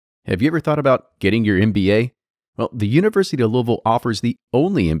Have you ever thought about getting your MBA? Well, the University of Louisville offers the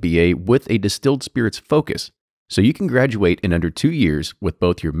only MBA with a distilled spirits focus, so you can graduate in under 2 years with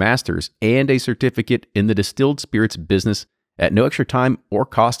both your master's and a certificate in the distilled spirits business at no extra time or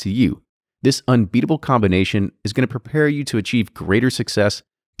cost to you. This unbeatable combination is going to prepare you to achieve greater success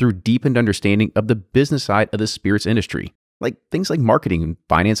through deepened understanding of the business side of the spirits industry, like things like marketing,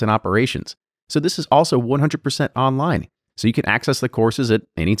 finance, and operations. So this is also 100% online, so you can access the courses at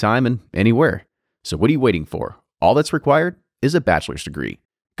any time and anywhere. So what are you waiting for? All that's required is a bachelor's degree.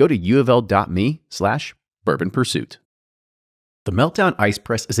 Go to ufl.me/Bourbon Pursuit. The Meltdown Ice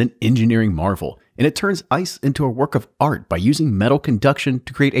Press is an engineering marvel, and it turns ice into a work of art by using metal conduction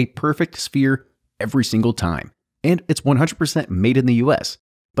to create a perfect sphere every single time. And it's 100% made in the US.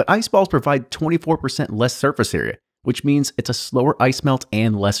 But ice balls provide 24% less surface area, which means it's a slower ice melt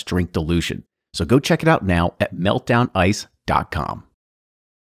and less drink dilution. So go check it out now at meltdownice.com.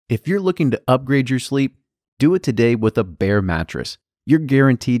 If you're looking to upgrade your sleep, do it today with a Bear mattress. You're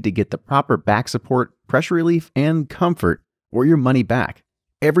guaranteed to get the proper back support, pressure relief, and comfort or your money back.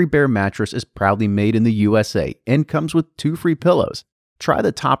 Every Bear mattress is proudly made in the USA and comes with 2 free pillows. Try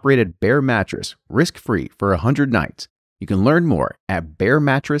the top-rated Bear mattress risk-free for 100 nights. You can learn more at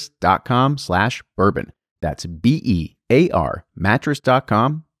bearmattress.com/bourbon. That's BEAR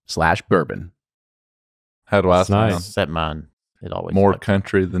mattress.com/bourbon. How do I sound? Nice. Set mine. It always More fucks.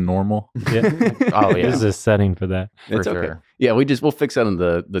 country than normal. Yeah. Oh yeah. There's a setting for that. It's For okay. sure. Yeah, we'll fix that on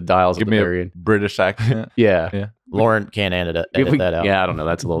the dials Give at me the a very end. British accent. Yeah. Lauren can't edit that out. Yeah, I don't know.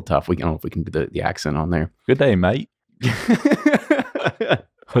 That's a little tough. I don't know if we can do the accent on there. Good day, mate.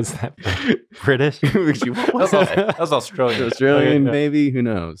 Was that British? What was that? That was Australian. Australian, Okay. maybe? Who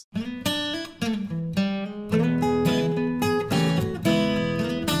knows?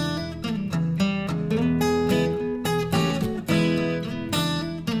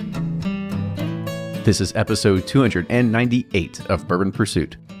 This is episode 298 of Bourbon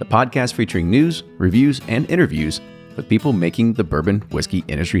Pursuit, the podcast featuring news, reviews, and interviews with people making the bourbon whiskey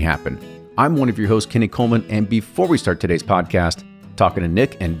industry happen. I'm one of your hosts, Kenny Coleman, and before we start today's podcast, talking to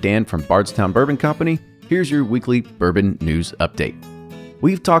Nick and Dan from Bardstown Bourbon Company, here's your weekly bourbon news update.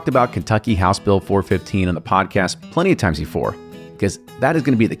 We've talked about Kentucky House Bill 415 on the podcast plenty of times before, because that is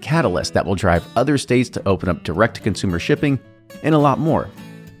going to be the catalyst that will drive other states to open up direct-to-consumer shipping and a lot more.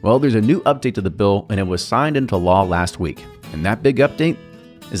 Well, there's a new update to the bill, and it was signed into law last week. And that big update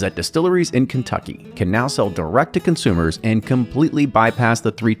is that distilleries in Kentucky can now sell direct to consumers and completely bypass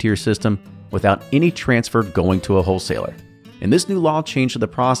the 3-tier system without any transfer going to a wholesaler. And this new law change to the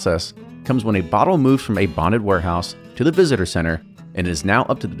process comes when a bottle moves from a bonded warehouse to the visitor center, and it is now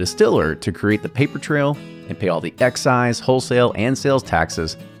up to the distiller to create the paper trail and pay all the excise, wholesale, and sales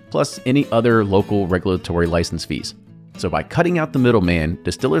taxes, plus any other local regulatory license fees. So by cutting out the middleman,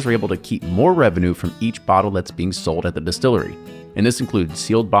 distillers are able to keep more revenue from each bottle that's being sold at the distillery. And this includes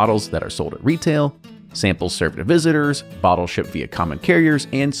sealed bottles that are sold at retail, samples served to visitors, bottles shipped via common carriers,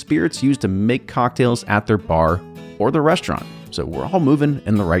 and spirits used to make cocktails at their bar or the restaurant. So we're all moving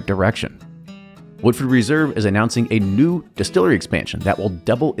in the right direction. Woodford Reserve is announcing a new distillery expansion that will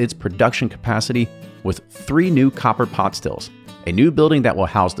double its production capacity with 3 new copper pot stills, a new building that will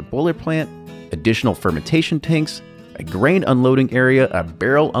house the boiler plant, additional fermentation tanks, a grain unloading area, a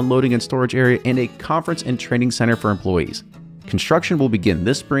barrel unloading and storage area, and a conference and training center for employees. Construction will begin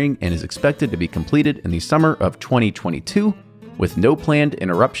this spring and is expected to be completed in the summer of 2022 with no planned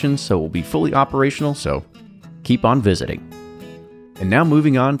interruptions, so it will be fully operational, so keep on visiting. And now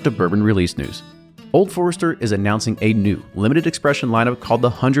moving on to bourbon release news. Old Forester is announcing a new limited expression lineup called the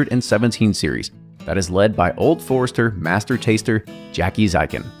 117 series that is led by Old Forester Master Taster Jackie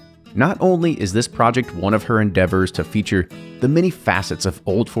Zykin. Not only is this project one of her endeavors to feature the many facets of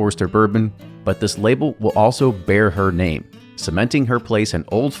Old Forester bourbon, but this label will also bear her name, cementing her place in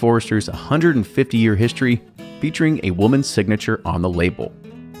Old Forester's 150-year history, featuring a woman's signature on the label.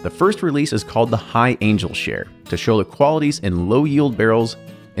 The first release is called the High Angel Share, to show the qualities in low-yield barrels,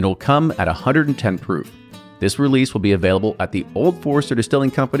 and will come at 110 proof. This release will be available at the Old Forester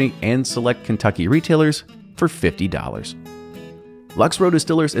Distilling Company and select Kentucky retailers for $50. Lux Row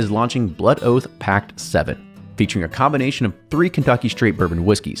Distillers is launching Blood Oath Pact 7, featuring a combination of 3 Kentucky straight bourbon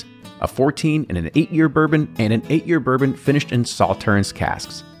whiskeys, a 14 and an 8-year bourbon, and an 8-year bourbon finished in Sauternes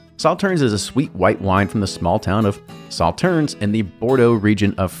casks. Sauternes is a sweet white wine from the small town of Sauternes in the Bordeaux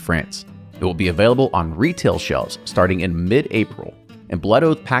region of France. It will be available on retail shelves starting in mid-April, and Blood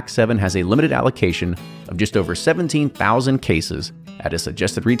Oath Pact 7 has a limited allocation of just over 17,000 cases at a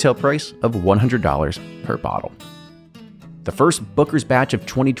suggested retail price of $100 per bottle. The first Booker's batch of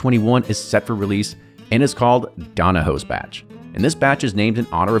 2021 is set for release and is called Donahoe's Batch. and this batch is named in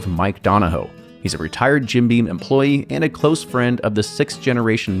honor of Mike Donahoe. He's a retired Jim Beam employee and a close friend of the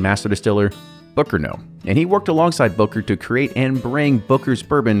 6th-generation master distiller, Booker No, and he worked alongside Booker to create and bring Booker's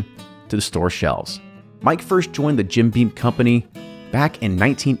bourbon to the store shelves. Mike first joined the Jim Beam Company back in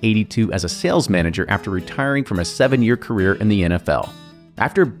 1982 as a sales manager after retiring from a 7-year career in the NFL.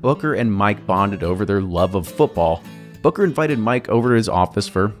 After Booker and Mike bonded over their love of football, Booker invited Mike over to his office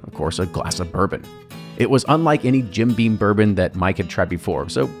for, of course, a glass of bourbon. It was unlike any Jim Beam bourbon that Mike had tried before,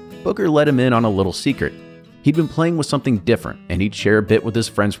 so Booker let him in on a little secret. He'd been playing with something different, and he'd share a bit with his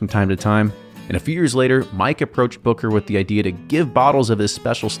friends from time to time. And a few years later, Mike approached Booker with the idea to give bottles of his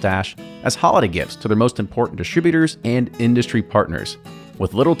special stash as holiday gifts to their most important distributors and industry partners.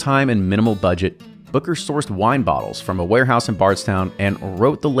 With little time and minimal budget, Booker sourced wine bottles from a warehouse in Bardstown and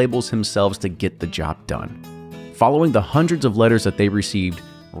wrote the labels himself to get the job done. Following the hundreds of letters that they received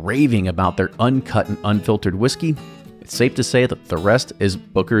raving about their uncut and unfiltered whiskey, it's safe to say that the rest is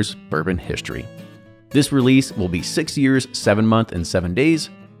Booker's bourbon history. This release will be 6 years, 7 months, and 7 days,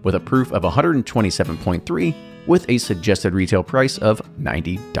 with a proof of 127.3 with a suggested retail price of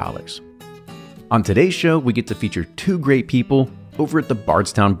 $90. On today's show, we get to feature two great people over at the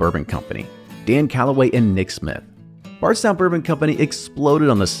Bardstown Bourbon Company, Dan Callaway and Nick Smith. Bardstown Bourbon Company exploded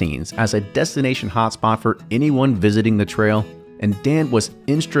on the scenes as a destination hotspot for anyone visiting the trail, and Dan was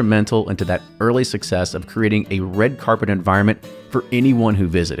instrumental into that early success of creating a red carpet environment for anyone who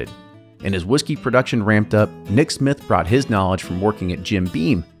visited. And as whiskey production ramped up, Nick Smith brought his knowledge from working at Jim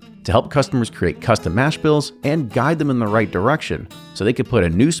Beam to help customers create custom mash bills and guide them in the right direction so they could put a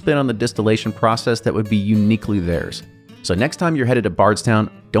new spin on the distillation process that would be uniquely theirs. So next time you're headed to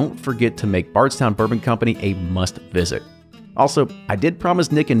Bardstown, don't forget to make Bardstown Bourbon Company a must visit. Also, I did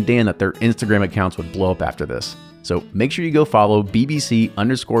promise Nick and Dan that their Instagram accounts would blow up after this. So make sure you go follow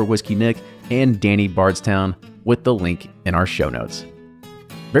BBC_Whiskey Nick and Danny Bardstown with the link in our show notes.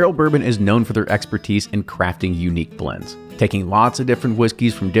 Barrel Bourbon is known for their expertise in crafting unique blends, taking lots of different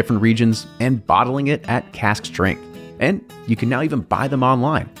whiskeys from different regions and bottling it at cask strength. And you can now even buy them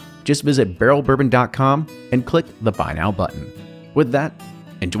online. Just visit barrelbourbon.com and click the Buy Now button. With that,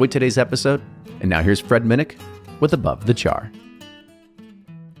 enjoy today's episode, and now here's Fred Minnick with Above the Char.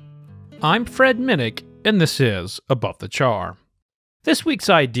 I'm Fred Minnick, and this is Above the Char. This week's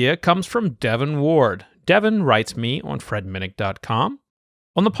idea comes from Devin Ward. Devin writes me on fredminnick.com.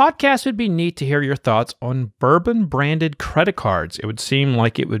 On the podcast, it'd be neat to hear your thoughts on bourbon-branded credit cards. It would seem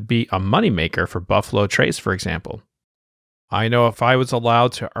like it would be a moneymaker for Buffalo Trace, for example. I know if I was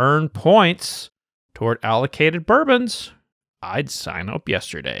allowed to earn points toward allocated bourbons, I'd sign up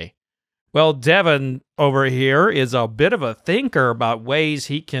yesterday. Well, Devin over here is a bit of a thinker about ways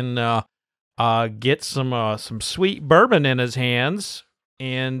he can get some sweet bourbon in his hands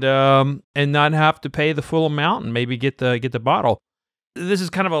and not have to pay the full amount and maybe get the bottle. This is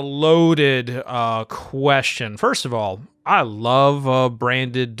kind of a loaded question. First of all, I love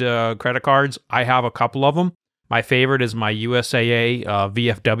branded credit cards. I have a couple of them. My favorite is my USAA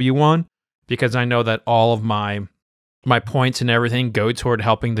VFW one, because I know that all of my points and everything go toward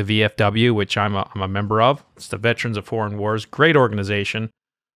helping the VFW, which I'm a member of. It's the Veterans of Foreign Wars. Great organization.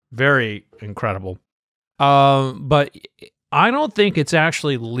 Very incredible. But I don't think it's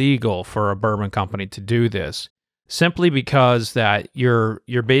actually legal for a bourbon company to do this, simply because that you're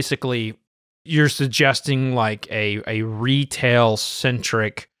suggesting like a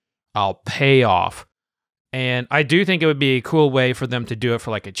retail-centric payoff. And I do think it would be a cool way for them to do it for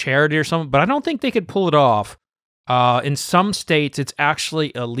like a charity or something, but I don't think they could pull it off. In some states, it's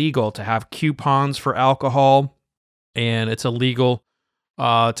actually illegal to have coupons for alcohol, and it's illegal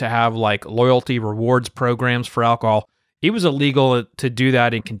to have like loyalty rewards programs for alcohol. It was illegal to do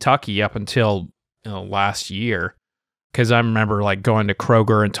that in Kentucky up until last year, because I remember like going to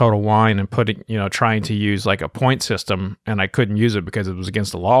Kroger and Total Wine and trying to use like a point system, and I couldn't use it because it was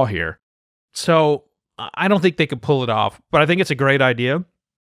against the law here. So I don't think they could pull it off, but I think it's a great idea.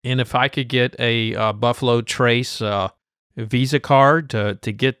 And if I could get a Buffalo Trace Visa card to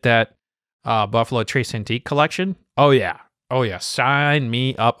get that Buffalo Trace Antique collection, oh yeah, sign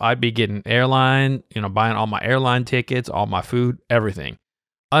me up. I'd be getting airline, buying all my airline tickets, all my food, everything.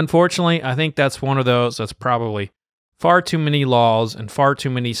 Unfortunately, I think that's one of those that's probably far too many laws and far too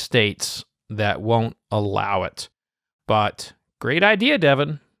many states that won't allow it. But great idea,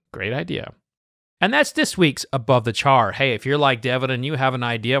 Devin. Great idea. And that's this week's Above the Char. Hey, if you're like Devin and you have an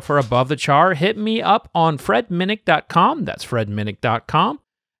idea for Above the Char, hit me up on fredminnick.com. That's fredminnick.com.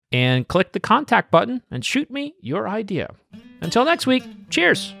 And click the contact button and shoot me your idea. Until next week,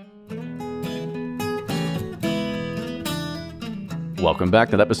 cheers. Welcome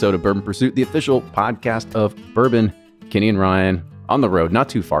back to the episode of Bourbon Pursuit, the official podcast of bourbon. Kenny and Ryan on the road, not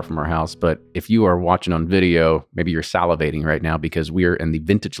too far from our house, but if you are watching on video, maybe you're salivating right now because we are in the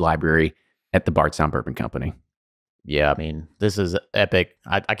vintage library at the Bardstown Bourbon Company. Yeah, I mean, this is epic.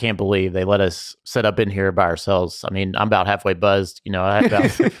 I can't believe they let us sit up in here by ourselves. I mean, I'm about halfway buzzed. You know, I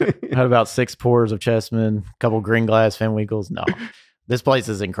had about 6 pours of Chessman, a couple green glass Van Winkles. No, this place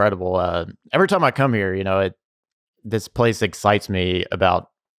is incredible. Every time I come here, you know, this place excites me about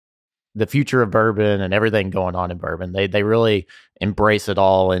the future of bourbon and everything going on in bourbon. They really embrace it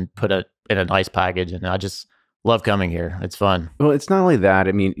all and put it in a nice package. And I just love coming here. It's fun. Well, it's not only that.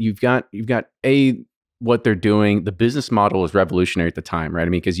 I mean, you've got what they're doing. The business model was revolutionary at the time, right? I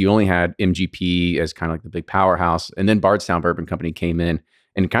mean, because you only had MGP as kind of like the big powerhouse, and then Bardstown Bourbon Company came in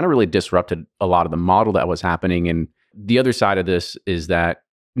and kind of really disrupted a lot of the model that was happening. And the other side of this is that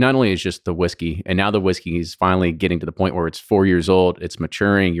not only is just the whiskey, and now the whiskey is finally getting to the point where it's 4 years old, it's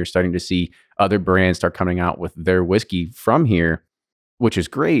maturing. You're starting to see other brands start coming out with their whiskey from here, which is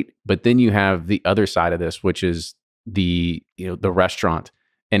great. But then you have the other side of this, which is the restaurant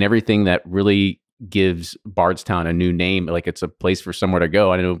and everything that really gives Bardstown a new name. Like, it's a place for somewhere to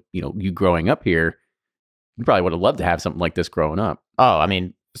go. I know, you growing up here, you probably would have loved to have something like this growing up. Oh, I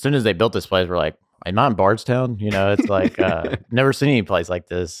mean, as soon as they built this place, we're like, am I in Bardstown? You know, it's like, never seen any place like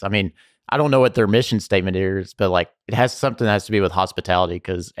this. I mean, I don't know what their mission statement is, but like, it has something that has to be with hospitality,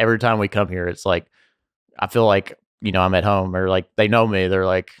 because every time we come here, it's like, I feel like, I'm at home, or like they know me. They're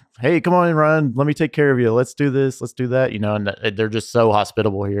like, hey, come on in, Ryan. Let me take care of you. Let's do this. Let's do that. And they're just so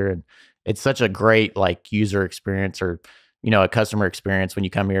hospitable here. And it's such a great like user experience, or, a customer experience when you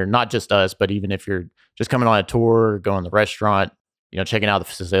come here, not just us, but even if you're just coming on a tour, going to the restaurant, checking out the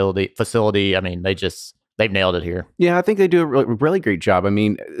facility. I mean, they've nailed it here. Yeah, I think they do a really great job. I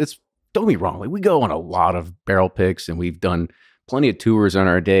mean, don't get me wrong. Like, we go on a lot of barrel picks, and we've done plenty of tours on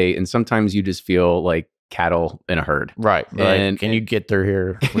our day. And sometimes you just feel like cattle in a herd. Right. And can you get through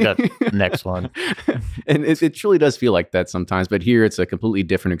here? We got the next one. And it truly does feel like that sometimes. But here, it's a completely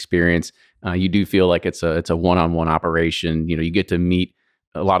different experience. You do feel like it's a one-on-one operation. You get to meet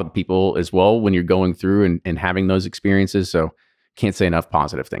a lot of the people as well when you're going through and having those experiences. So can't say enough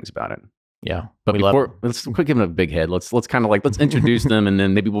positive things about it. Yeah. But let's quit giving them a big head. Let's kind of let's introduce them, and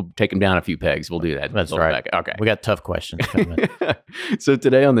then maybe we'll take them down a few pegs. We'll do that. That's right. Okay. We got tough questions coming. So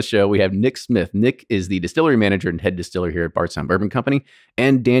today on the show, we have Nick Smith. Nick is the distillery manager and head distiller here at Bardstown Bourbon Company,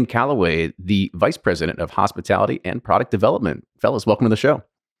 and Dan Callaway, the vice president of hospitality and product development. Fellas, welcome to the show.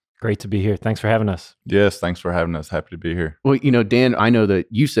 Great to be here. Thanks for having us. Yes, thanks for having us. Happy to be here. Well, Dan, I know that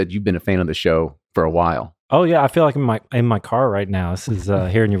you said you've been a fan of the show for a while. Oh yeah, I feel like I'm in my car right now. This is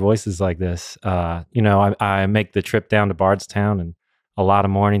hearing your voices like this. I make the trip down to Bardstown, and a lot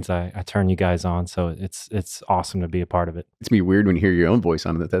of mornings I turn you guys on. So it's awesome to be a part of it. It's gonna be weird when you hear your own voice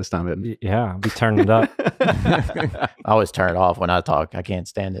on it this time. Isn't it? Yeah, I'll be turning it up. I always turn it off when I talk. I can't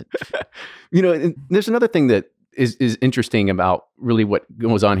stand it. And there's another thing that is interesting about really what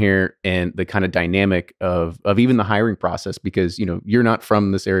goes on here, and the kind of dynamic of even the hiring process, because you're not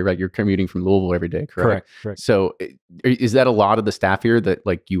from this area, right? You're commuting from Louisville every day, correct? Correct. So is that a lot of the staff here that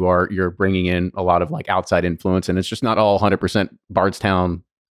like you're bringing in a lot of like outside influence, and it's just not all 100% Bardstown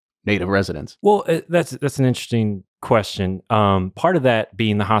native residents? Well, that's an interesting question. Part of that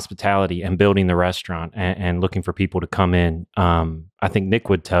being the hospitality and building the restaurant and looking for people to come in. I think Nick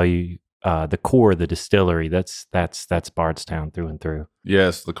would tell you, the core of the distillery, that's Bardstown through and through.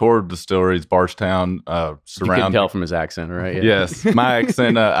 Yes, the core of the distillery is Bardstown. You can tell from his accent, right? Yeah. Yes, my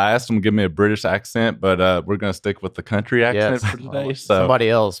accent. I asked him to give me a British accent, but we're going to stick with the country accent for today. So somebody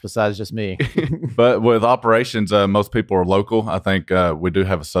else besides just me. But with operations, most people are local. I think we do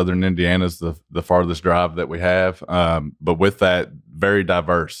have a Southern Indiana's the farthest drive that we have. But with that, very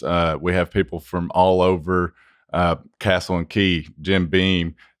diverse. We have people from all over, Castle and Key, Jim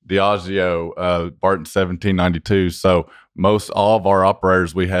Beam, Diageo, Barton 1792. So all of our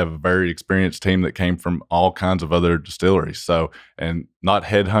operators, we have a very experienced team that came from all kinds of other distilleries. So, and not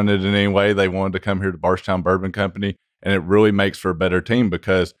headhunted in any way. They wanted to come here to Bardstown Bourbon Company, and it really makes for a better team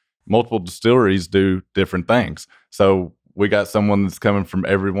because multiple distilleries do different things. So we got someone that's coming from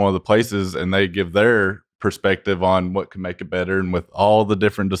every one of the places, and they give their perspective on what can make it better. And with all the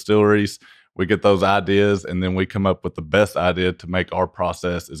different distilleries, we get those ideas, and then we come up with the best idea to make our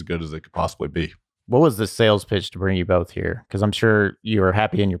process as good as it could possibly be. What was the sales pitch to bring you both here? Because I'm sure you were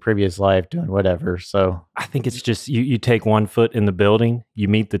happy in your previous life doing whatever. So I think it's just you take one foot in the building, you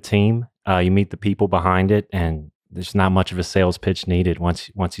meet the team, you meet the people behind it, and there's not much of a sales pitch needed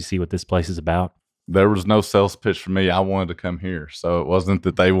once you see what this place is about. There was no sales pitch for me. I wanted to come here. So it wasn't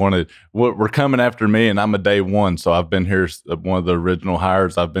that they wanted, we're coming after me, and I'm a day one. So I've been here, one of the original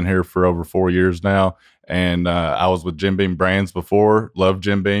hires. I've been here for over 4 years now. And I was with Jim Beam Brands before, loved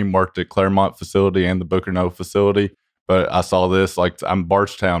Jim Beam, worked at Claremont facility and the Booker Noe facility. But I saw this, like, I'm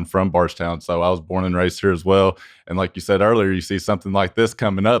from Bardstown, so I was born and raised here as well. And like you said earlier, you see something like this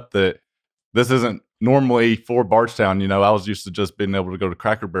coming up that this isn't normally for Bardstown. I was used to just being able to go to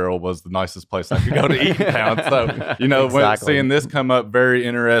Cracker Barrel was the nicest place I could go to eat in town. So, when seeing this come up, very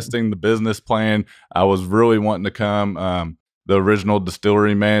interesting. The business plan, I was really wanting to come. The original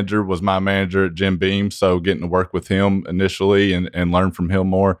distillery manager was my manager at Jim Beam, so getting to work with him initially and learn from him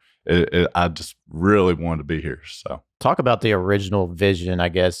more, I just really wanted to be here. So talk about the original vision, I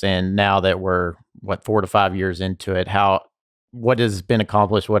guess, and now that we're 4 to 5 years into it, what has been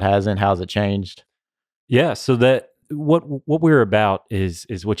accomplished, what hasn't, how's it changed? Yeah, so that what we're about is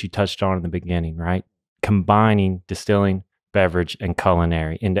what you touched on in the beginning, right? Combining distilling, beverage, and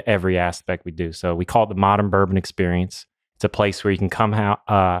culinary into every aspect we do. So we call it the modern bourbon experience. It's a place where you can come out.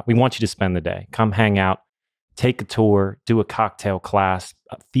 We want you to spend the day. Come hang out, take a tour, do a cocktail class,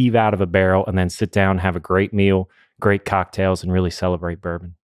 thieve out of a barrel, and then sit down, have a great meal, great cocktails, and really celebrate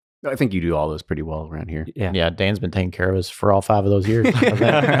bourbon. I think you do all those pretty well around here. Yeah. Dan's been taking care of us for all 5 of those years.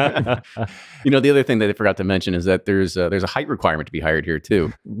 The other thing that I forgot to mention is that there's a height requirement to be hired here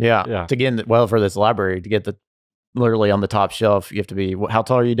too. Yeah. To get for this library, to get literally on the top shelf, you have to be, how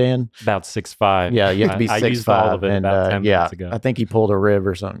tall are you, Dan? About 6'5". Yeah, you have to be 6'5". I used all of it about 10 minutes ago. I think he pulled a rib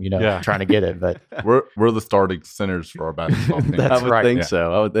or something, trying to get it. But we're the starting centers for our basketball team. That's I would right. think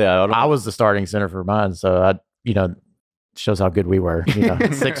so. I was the starting center for mine, so shows how good we were.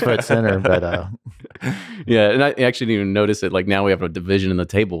 6 foot center, but yeah, and I actually didn't even notice it. Like now we have a division in the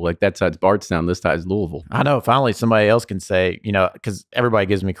table. Like that side's Bardstown, this side's Louisville. I know. Finally, somebody else can say, because everybody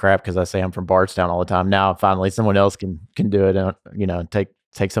gives me crap because I say I'm from Bardstown all the time. Now, finally, someone else can do it and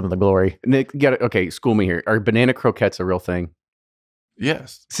take some of the glory. Nick, school me here. Are banana croquettes a real thing?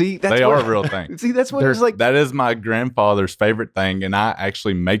 Yes. See, they are a real thing. See, that's what it's like. That is my grandfather's favorite thing, and I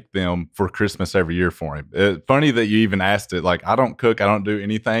actually make them for Christmas every year for him. It's funny that you even asked it. Like, I don't cook, I don't do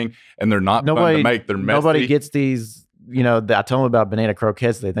anything, and they're not fun to make. They're messy. Nobody gets these. I tell them about banana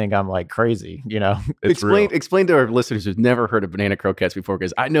croquettes, they think I'm like crazy. Explain to our listeners who've never heard of banana croquettes before,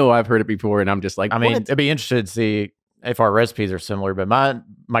 because I know I've heard it before, and I'm just like, I'd be interested to see if our recipes are similar. But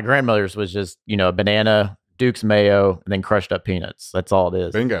my grandmother's was just a banana, Duke's mayo, and then crushed up peanuts. That's all it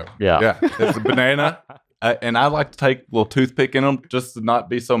is. Bingo. Yeah. It's a banana. And I like to take a little toothpick in them just to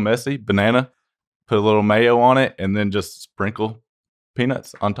not be so messy. Banana, put a little mayo on it, and then just sprinkle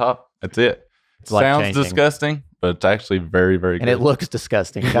peanuts on top. That's it. Sounds disgusting, but it's actually very, very good. And it looks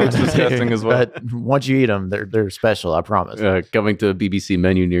disgusting. It looks disgusting as well. But once you eat them, they're special, I promise. Coming to a BBC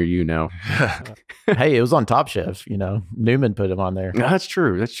menu near you now. Hey, it was on Top Chef. Newman put them on there. No, that's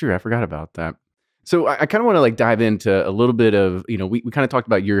true. I forgot about that. So I kind of want to dive into a little bit of, we kind of talked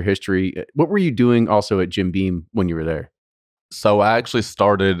about your history. What were you doing also at Jim Beam when you were there? So I actually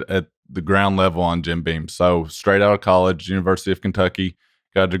started at the ground level on Jim Beam. So straight out of college, University of Kentucky,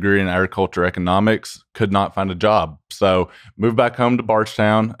 got a degree in agriculture economics, could not find a job. So moved back home to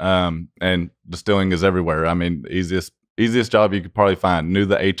Bardstown, and distilling is everywhere. I mean, easiest job you could probably find. Knew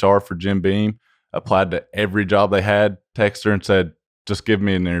the HR for Jim Beam, applied to every job they had, texted her and said, just give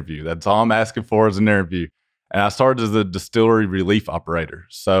me an interview. That's all I'm asking for is an interview. And I started as a distillery relief operator.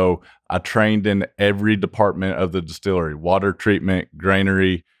 So I trained in every department of the distillery: water treatment,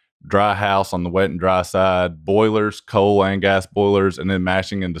 granary, dry house on the wet and dry side, boilers, coal and gas boilers, and then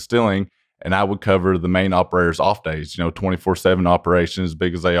mashing and distilling. And I would cover the main operators off days, 24/7 operations, as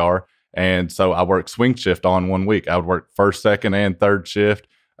big as they are. And so I worked swing shift on 1 week. I would work first, second, and third shift.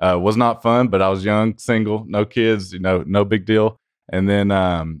 Was not fun, but I was young, single, no kids, no big deal. And then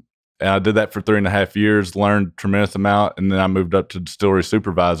I did that for 3.5 years, learned a tremendous amount. And then I moved up to distillery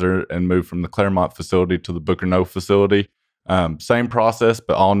supervisor and moved from the Claremont facility to the Booker Noe facility. Same process,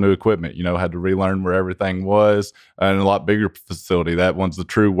 but all new equipment. Had to relearn where everything was, and a lot bigger facility. That one's the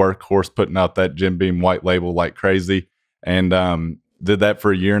true workhorse, putting out that Jim Beam white label like crazy. And did that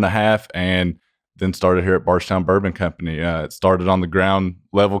for 1.5 years, and then started here at Bardstown Bourbon Company. It started on the ground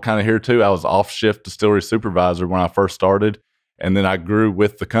level kind of here too. I was off-shift distillery supervisor when I first started. And then I grew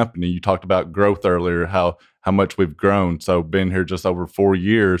with the company. You talked about growth earlier, how much we've grown. So been here just over 4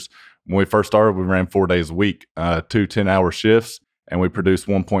 years. When we first started, we ran 4 days a week, 2 10-hour shifts, and we produced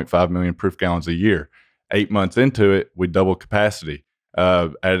 1.5 million proof gallons a year. 8 months into it, we doubled capacity.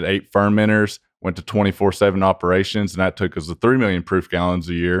 Added 8 fermenters, went to 24/7 operations, and that took us to 3 million proof gallons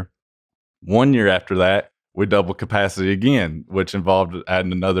a year. 1 year after that, we doubled capacity again, which involved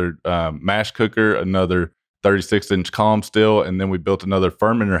adding another mash cooker, another 36-inch column still, and then we built another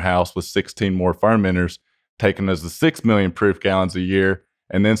fermenter house with 16 more fermenters, taking us to 6 million proof gallons a year.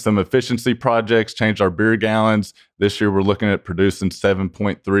 And then some efficiency projects, changed our beer gallons. This year, we're looking at producing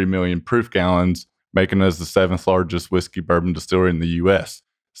 7.3 million proof gallons, making us the 7th largest whiskey bourbon distillery in the U.S.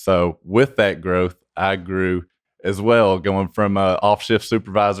 So with that growth, I grew as well, going from off-shift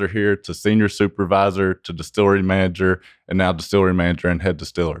supervisor here to senior supervisor to distillery manager, and now distillery manager and head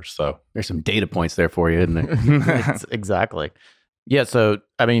distiller. So there's some data points there for you, isn't there? Exactly. Yeah. So,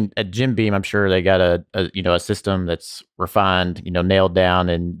 I mean, at Jim Beam, I'm sure they got a system that's refined, nailed down.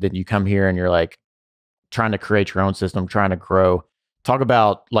 And then you come here and you're like trying to create your own system, trying to grow. Talk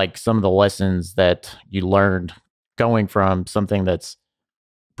about like some of the lessons that you learned going from something that's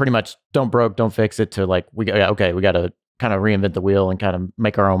pretty much don't fix it to like, we got to kind of reinvent the wheel and kind of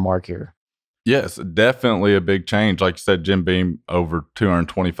make our own mark here. Yes, definitely a big change. Like you said, Jim Beam, over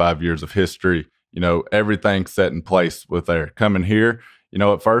 225 years of history. Everything's set in place with there. Coming here,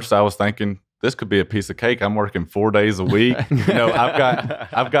 at first I was thinking this could be a piece of cake. I'm working 4 days a week.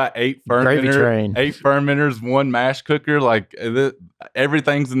 I've got 8 fermenters, 1 mash cooker. Like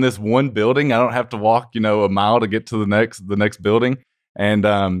everything's in this one building. I don't have to walk, a mile to get to the next building. And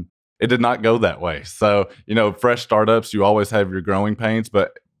it did not go that way. So, fresh startups, you always have your growing pains,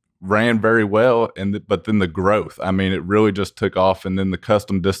 but ran very well. But then the growth, I mean, it really just took off. And then the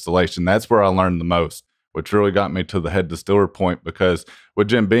custom distillation, that's where I learned the most, which really got me to the head distiller point, because with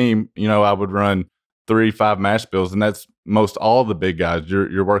Jim Beam, I would run 3 to 5 mash bills, and that's most all the big guys.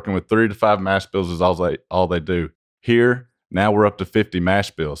 You're working with 3 to 5 mash bills is all they do. Here, now we're up to 50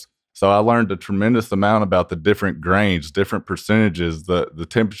 mash bills. So I learned a tremendous amount about the different grains, different percentages, the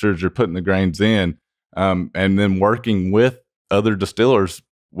temperatures you're putting the grains in, and then working with other distillers,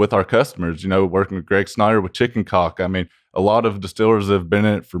 with our customers, working with Greg Snyder with Chicken Cock. I mean, a lot of distillers have been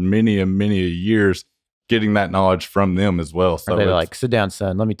in it for many years, getting that knowledge from them as well. So they're like, sit down,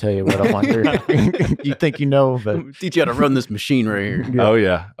 son. Let me tell you what I want to You think you know, but teach you how to run this machine right here.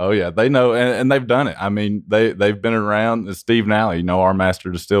 Yeah. Oh yeah. They know, and they've done it. I mean, they've been around. Steve Nally, our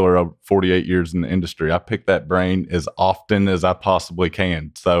master distiller, over 48 years in the industry. I pick that brain as often as I possibly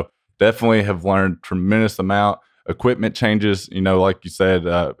can. So definitely have learned tremendous amount. Equipment changes, like you said,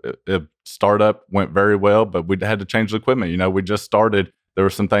 startup went very well, but we had to change the equipment. We just started. There were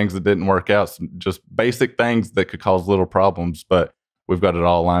some things that didn't work out, some just basic things that could cause little problems, but we've got it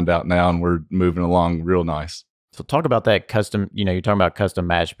all lined out now, and we're moving along real nice. So talk about that custom, you're talking about custom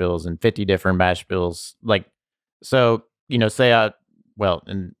mash bills and 50 different mash bills. Like, so,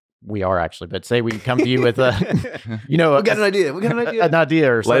 and we are actually, but say we come to you with we got an idea. An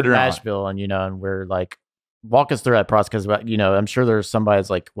idea or some mash on. bill, and we're like, walk us through that process, because I'm sure there's somebody that's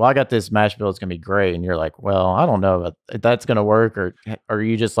like, well, I got this mash bill, it's gonna be great, and you're like, well, I don't know if that's gonna work, or are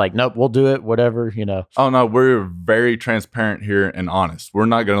you just like, nope, we'll do it, whatever, Oh no, we're very transparent here and honest. We're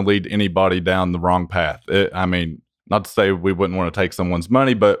not going to lead anybody down the wrong path. Not to say we wouldn't want to take someone's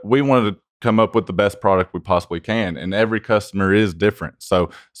money, but we wanted to come up with the best product we possibly can, and every customer is different. So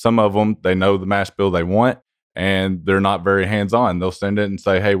some of them, they know the mash bill they want, and they're not very hands-on. They'll send it and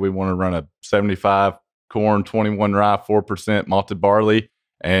say, hey, we want to run a 75 corn, 21 rye, 4% malted barley,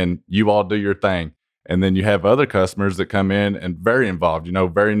 and you all do your thing. And then you have other customers that come in and very involved,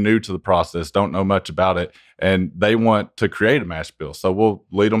 very new to the process, don't know much about it, and they want to create a mash bill. So we'll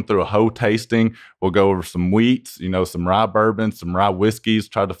lead them through a whole tasting. We'll go over some wheats, some rye bourbons, some rye whiskeys,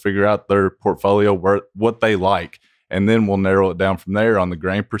 try to figure out their portfolio, what they like. And then we'll narrow it down from there on the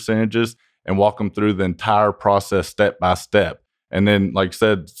grain percentages and walk them through the entire process step by step. And then, like I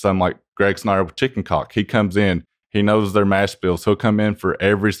said, some like Greg Snyder with Chicken Cock, he comes in, he knows their mash bills. He'll come in for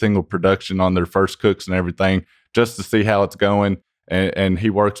every single production on their first cooks and everything, just to see how it's going. And he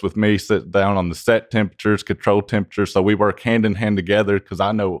works with me, sit down on the set temperatures, control temperatures. So we work hand in hand together, because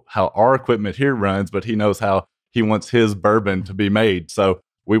I know how our equipment here runs, but he knows how he wants his bourbon to be made. So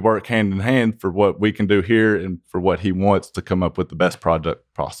we work hand in hand for what we can do here and for what he wants to come up with the best product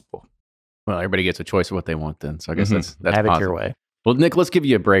possible. Well, everybody gets a choice of what they want then. So I guess that's have positive. It your way. Well, Nick, let's give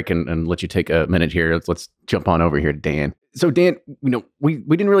you a break and let you take a minute here. Let's jump on over here to Dan. So Dan, we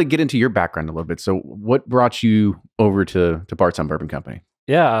didn't really get into your background a little bit. So what brought you over to Bardstown Bourbon Company?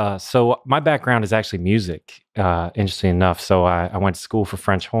 Yeah, so my background is actually music, interesting enough. So I went to school for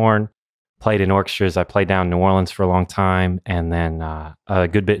French horn, played in orchestras. I played down in New Orleans for a long time, and then a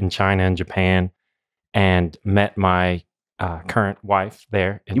good bit in China and Japan, and met my current wife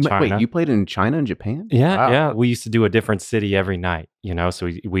there in China. Wait, you played in China and Japan? Yeah, Wow. yeah. We used to do a different city every night,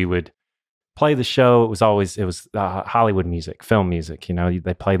 so we would play the show. It was Hollywood music, film music.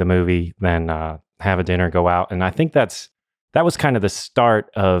 They play the movie, then have a dinner, go out, and I think that was kind of the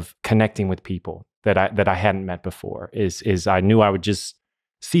start of connecting with people that I hadn't met before. Is I knew I would just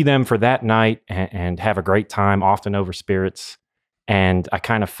see them for that night and have a great time, often over spirits, And I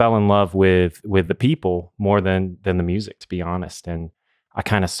kind of fell in love with the people more than the music, to be honest. And I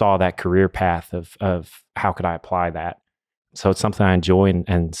kind of saw that career path of how could I apply that. So it's something I enjoy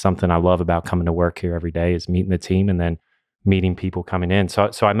and something I love about coming to work here every day is meeting the team and then meeting people coming in. So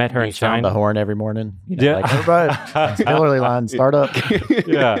I met her in China. Sound the horn every morning. Yeah. Like everybody, distillery line, start up.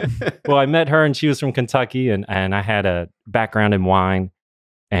 Yeah. Well, I met her and she was from Kentucky and I had a background in wine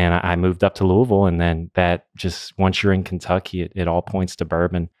and I moved up to Louisville. And then that just, once you're in Kentucky, it all points to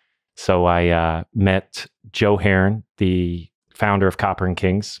bourbon. So I met Joe Heron, the founder of Copper and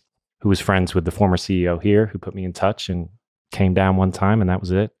Kings, who was friends with the former CEO here, who put me in touch and came down one time, and that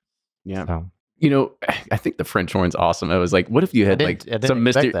was it. Yeah. So, I think the French horn's awesome. I was like, what if you had some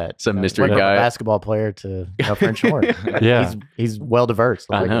mystery guy, basketball player to French horn? Yeah, he's well diverse.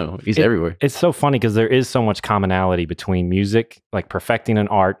 I know he's everywhere. It's so funny because there is so much commonality between music, like perfecting an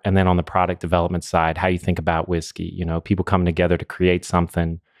art, and then on the product development side, how you think about whiskey. People coming together to create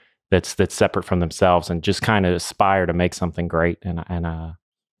something that's separate from themselves and just kind of aspire to make something great. And a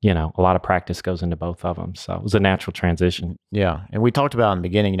lot of practice goes into both of them. So it was a natural transition. Yeah. And we talked about in the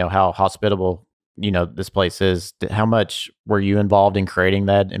beginning, how hospitable, this place is. How much were you involved in creating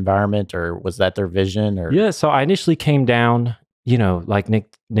that environment, or was that their vision? Or Yeah. So I initially came down, like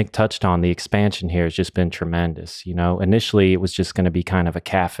Nick touched on, the expansion here has just been tremendous. Initially it was just going to be kind of a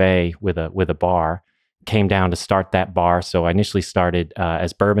cafe with a bar. Came down to start that bar. So I initially started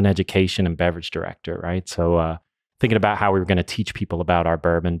as bourbon education and beverage director, right? So thinking about how we were going to teach people about our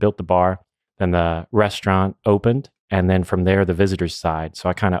bourbon, built the bar, then the restaurant opened, and then from there, the visitors side. So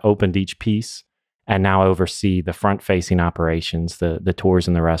I kind of opened each piece and now oversee the front-facing operations, the tours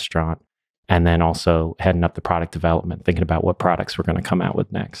in the restaurant, and then also heading up the product development, thinking about what products we're going to come out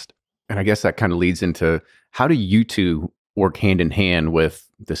with next. And I guess that kind of leads into, how do you two work hand in hand with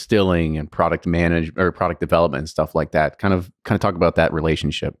distilling and product management or product development and stuff like that? Kind of talk about that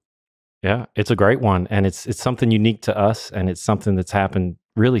relationship. Yeah, it's a great one. And it's something unique to us. And it's something that's happened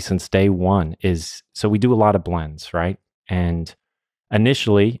really since day one so we do a lot of blends, right? And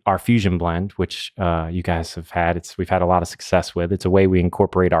initially our fusion blend, which you guys have had, we've had a lot of success with. It's a way we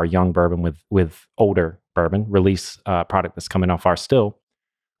incorporate our young bourbon with older bourbon, release product that's coming off our still.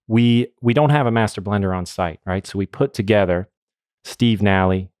 We don't have a master blender on site, right? So we put together Steve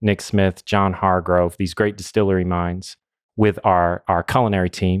Nally, Nick Smith, John Hargrove, these great distillery minds, with our culinary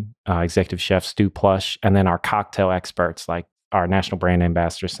team, executive chef Stu Plush, and then our cocktail experts like our national brand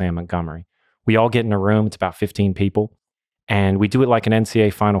ambassador, Sam Montgomery. We all get in a room, it's about 15 people, and we do it like an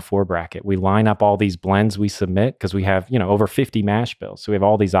NCAA Final Four bracket. We line up all these blends we submit because we have, over 50 mash bills. So we have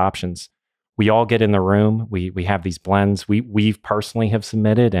all these options. We all get in the room. We have these blends we personally have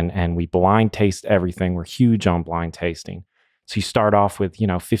submitted, and we blind taste everything. We're huge on blind tasting. So you start off with,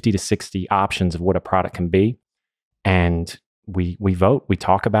 50 to 60 options of what a product can be. And we vote, we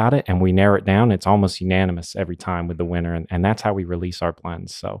talk about it, and we narrow it down. It's almost unanimous every time with the winner. And that's how we release our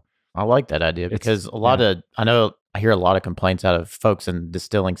blends. So I like that idea because I hear a lot of complaints out of folks in the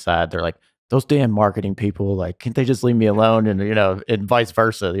distilling side. They're like, those damn marketing people, like, can't they just leave me alone? And, and vice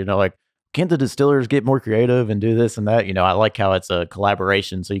versa, like, can't the distillers get more creative and do this and that? I like how it's a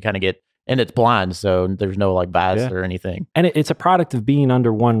collaboration. So you kind of get, and it's blind, so there's no like bias or anything. And it's a product of being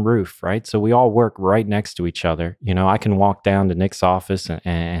under one roof, right? So we all work right next to each other. I can walk down to Nick's office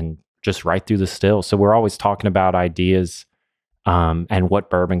and just right through the still. So we're always talking about ideas and what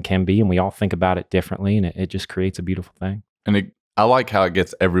bourbon can be, and we all think about it differently, and it just creates a beautiful thing. And I like how it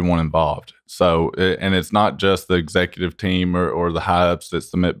gets everyone involved. So, and it's not just the executive team or the high ups that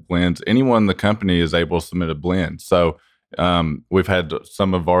submit blends. Anyone in the company is able to submit a blend. So we've had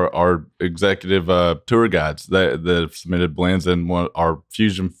some of our executive tour guides that have submitted blends, and our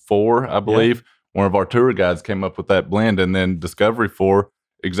Fusion 4, I believe, one of our tour guides came up with that blend, and then Discovery 4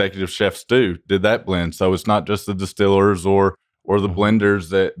 executive chef Stu did that blend. So it's not just the distillers or the blenders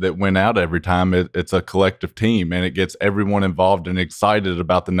that went out every time. It's a collective team, and it gets everyone involved and excited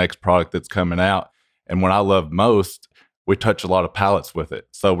about the next product that's coming out. And what I love most, we touch a lot of palates with it.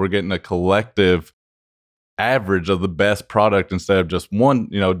 So we're getting a collective average of the best product instead of just one.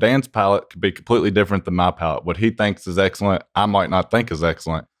 Dan's palate could be completely different than my palate. What he thinks is excellent, I might not think is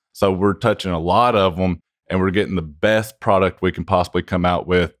excellent. So we're touching a lot of them, and we're getting the best product we can possibly come out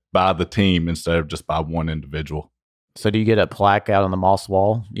with by the team instead of just by one individual. So do you get a plaque out on the moss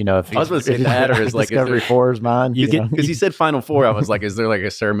wall? If I was going to say that, or is like Discovery 4 is mine. Because he said Final Four, I was like, is there like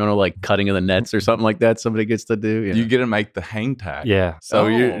a ceremonial like cutting of the nets or something like that somebody gets to do? You get to make the hang tag. Yeah. So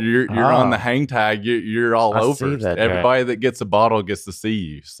you're on the hang tag. You're all over. See that. Everybody that gets a bottle gets to see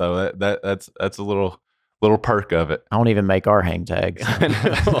you. So that's a little little perk of it. I don't even make our hang tags.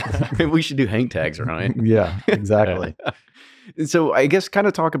 Maybe we should do hang tags, Ryan. Yeah, exactly. So I guess kind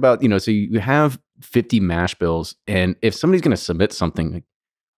of talk about, so you have 50 mash bills, and if somebody's going to submit something, like,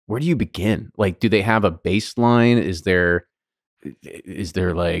 where do you begin? Like, do they have a baseline? Is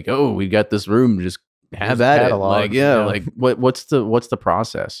there like, oh, we got this room, just have There's at it? catalog, Like, like what's the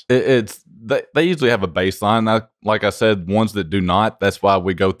process? They usually have a baseline. Like I said, ones that do not, that's why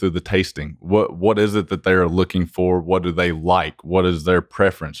we go through the tasting. What is it that they're looking for? What do they like? What is their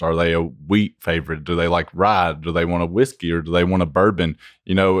preference? Are they a wheat favorite? Do they like rye? Do they want a whiskey, or do they want a bourbon?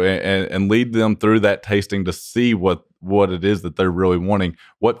 And lead them through that tasting to see what it is that they're really wanting.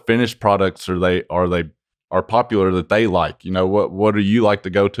 What finished products are popular that they like? What do you like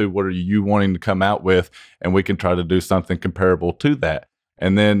to go to? What are you wanting to come out with? And we can try to do something comparable to that.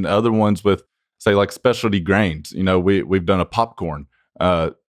 And then other ones with, say, like specialty grains. We've done a popcorn.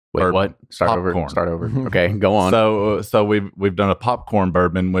 Wait, what? Start over. Okay, go on. So we've done a popcorn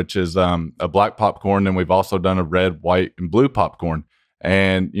bourbon, which is a black popcorn, and we've also done a red, white, and blue popcorn.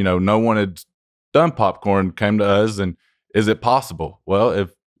 And no one had done popcorn, came to us, and is it possible? Well, if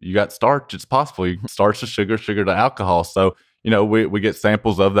you got starch, it's possible. You starch to sugar to alcohol. So we get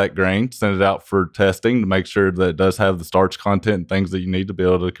samples of that grain, send it out for testing to make sure that it does have the starch content and things that you need to be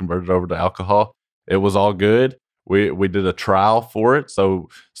able to convert it over to alcohol. It was all good. We did a trial for it. So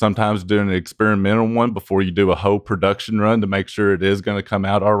sometimes doing an experimental one before you do a whole production run to make sure it is going to come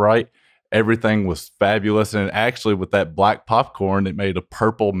out all right. Everything was fabulous. And actually with that black popcorn, it made a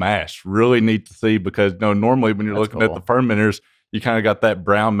purple mash. Really neat to see, because normally when you're looking at the fermenters, you kind of got that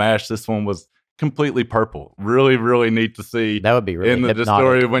brown mash. This one was completely purple. Really, really neat to see. That would be really in the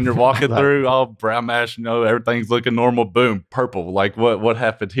distillery when you're walking through, all brown mash, everything's looking normal. Boom, purple. Like what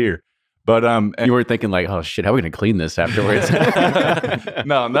happened here? But you were thinking like, oh shit, how are we gonna clean this afterwards?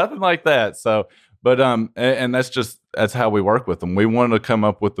 No, nothing like that. So, but and that's how we work with them. We want to come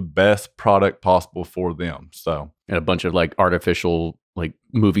up with the best product possible for them. So, and a bunch of like artificial, like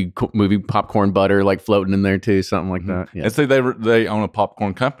movie popcorn butter, like floating in there too, something like that. Yeah. And see, they own a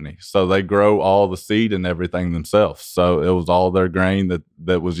popcorn company, so they grow all the seed and everything themselves. So it was all their grain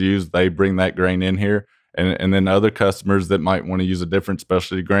that was used. They bring that grain in here, and then other customers that might want to use a different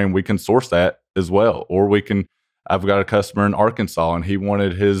specialty grain, we can source that as well. Or I've got a customer in Arkansas, and he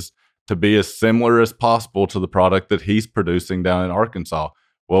wanted his to be as similar as possible to the product that he's producing down in Arkansas.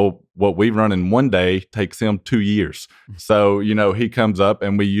 Well, what we run in one day takes him 2 years. So, he comes up,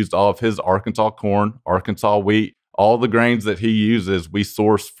 and we used all of his Arkansas corn, Arkansas wheat, all the grains that he uses, we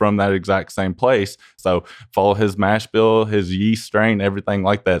source from that exact same place. So follow his mash bill, his yeast strain, everything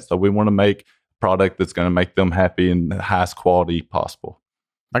like that. So we want to make a product that's going to make them happy and the highest quality possible.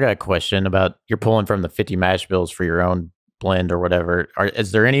 I got a question about, you're pulling from the 50 mash bills for your own blend or whatever.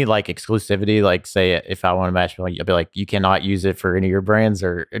 Is there any like exclusivity? Like, say if I want a mash bill, I'll be like, you cannot use it for any of your brands,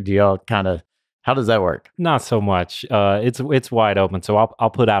 or do y'all kind of, how does that work? Not so much. It's wide open. So I'll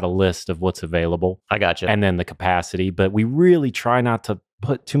put out a list of what's available. I got you. And then the capacity, but we really try not to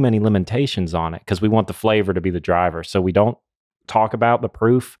put too many limitations on it, because we want the flavor to be the driver. So we don't talk about the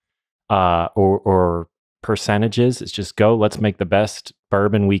proof or percentages. It's just let's make the best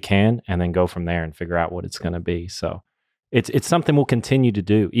bourbon we can, and then go from there and figure out what it's going to be. So it's something we'll continue to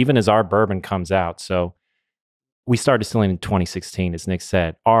do even as our bourbon comes out. So we started distilling in 2016, as Nick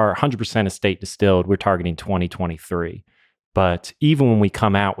said. Our 100% estate distilled, we're targeting 2023. But even when we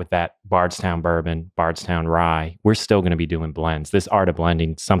come out with that Bardstown bourbon, Bardstown rye, we're still going to be doing blends. This art of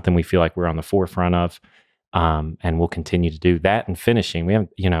blending, something we feel like we're on the forefront of, and we'll continue to do that. And finishing,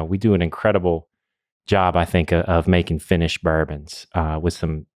 we do an incredible job, I think, of making finished bourbons with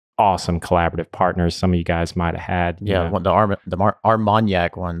some awesome collaborative partners. Some of you guys might have had. Yeah, the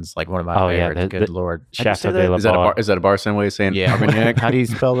Armagnac one's like one of my favorites. Good Lord. Chateau de la Bar. Is that a Bardstown way of saying Armagnac? How do you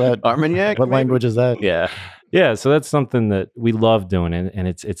spell that? Armagnac? What language is that? Yeah, so that's something that we love doing, and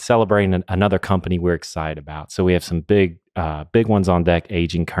it's celebrating another company we're excited about. So we have some big ones on deck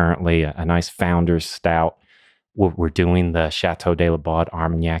aging currently, a nice Founders Stout. We're doing the Chateau de la Bar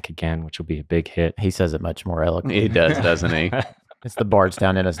Armagnac again, which will be a big hit. He says it much more eloquently. He does, doesn't he? It's the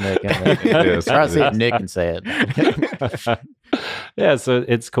Bardstown in us, Nick. Yes, try to see if Nick can say it. Yeah, so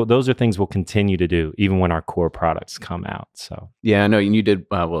it's cool. Those are things we'll continue to do even when our core products come out. So yeah, I know. And you did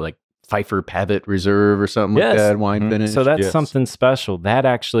like Pfeiffer Pavitt Reserve or something like that, wine finish. So that's something special. That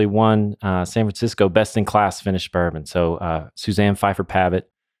actually won San Francisco Best in Class Finished Bourbon. So Suzanne Pfeiffer Pavitt,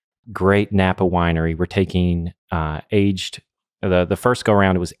 great Napa winery. We're taking aged, the first go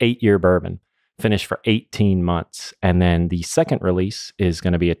around, it was 8-year bourbon, finished for 18 months. And then the second release is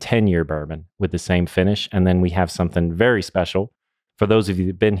going to be a 10-year bourbon with the same finish. And then we have something very special For those of you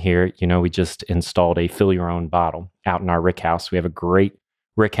that've been here, we just installed a fill your own bottle out in our Rick House. We have a great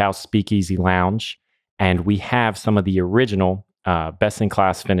Rick House speakeasy lounge, and we have some of the original best in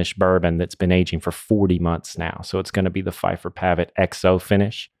class finished bourbon that's been aging for 40 months now. So it's going to be the Pfeiffer Pavitt XO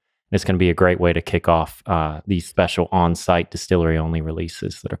finish. And it's going to be a great way to kick off these special on-site distillery only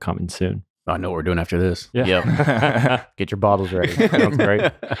releases that are coming soon. I know what we're doing after this. Yeah. Yep. Get your bottles ready. Sounds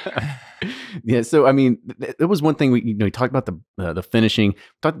great. Yeah. So, I mean, it was one thing we talked about the finishing,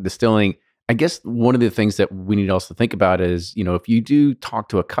 talked distilling. I guess one of the things that we need to also think about is, if you do talk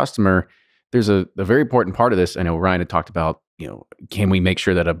to a customer, there's a very important part of this. I know Ryan had talked about, can we make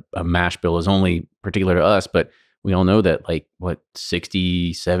sure that a mash bill is only particular to us? But we all know that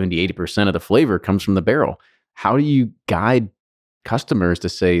 60, 70, 80% of the flavor comes from the barrel. How do you guide customers to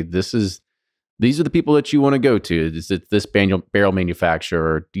say, these are the people that you want to go to? Is it this barrel manufacturer?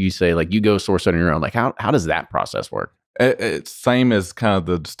 Or do you say you go source it on your own? How does that process work? It's same as kind of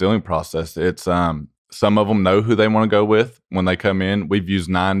the distilling process. It's some of them know who they want to go with when they come in. We've used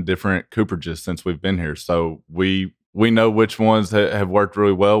 9 different cooperages since we've been here, so we know which ones have worked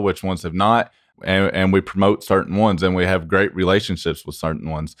really well, which ones have not, and we promote certain ones, and we have great relationships with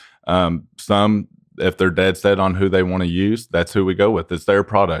certain ones. Some, if they're dead set on who they want to use, that's who we go with. It's their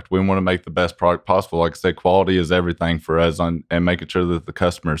product. We want to make the best product possible. Like I said, quality is everything for us, and making sure that the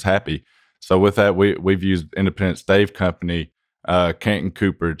customer is happy. So with that, we've used Independent Stave Company, Canton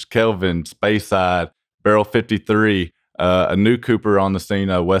Cooperage, Kelvin, Speyside, Barrel 53, a new Cooper on the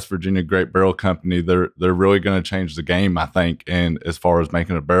scene, West Virginia Great Barrel Company. They're really going to change the game, I think, and as far as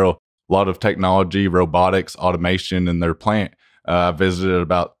making a barrel. A lot of technology, robotics, automation in their plant. I visited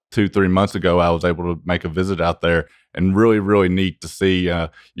about 2-3 months ago. I was able to make a visit out there, and really, really neat to see.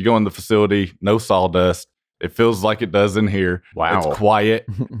 You go in the facility, no sawdust. It feels like it does in here. Wow. It's quiet.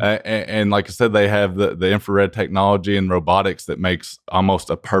 And like I said, they have the infrared technology and robotics that makes almost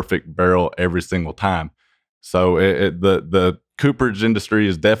a perfect barrel every single time. So the cooperage industry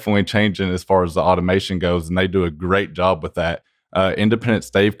is definitely changing as far as the automation goes, and they do a great job with that. Independent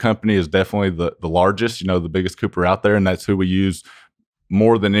Stave Company is definitely the largest, the biggest cooper out there, and that's who we use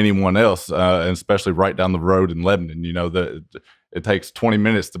more than anyone else, and especially right down the road in Lebanon. It takes 20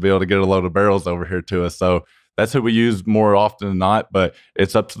 minutes to be able to get a load of barrels over here to us. So that's who we use more often than not, but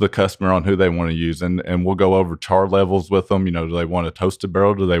it's up to the customer on who they want to use. And we'll go over char levels with them. Do they want a toasted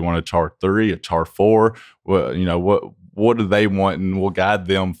barrel? Do they want a char 3, a char 4? What do they want? And we'll guide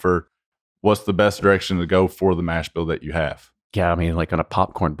them for what's the best direction to go for the mash bill that you have. Yeah, I mean, on a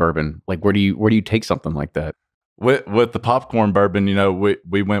popcorn bourbon, where do you take something like that? With the popcorn bourbon,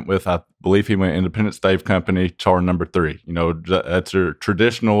 we went with, I believe he went Independent Stave Company, char number 3. That's your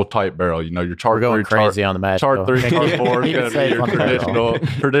traditional type barrel. Your char 3, going crazy on the mash char bill. 3, char 4 is going to be your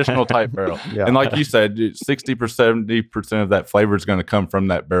traditional type barrel. Yeah. And like you said, 60% 70% of that flavor is going to come from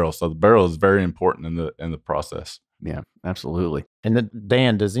that barrel. So the barrel is very important in the process. Yeah, absolutely. And then,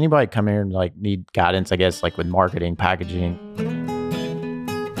 Dan, does anybody come here and need guidance, I guess, with marketing, packaging?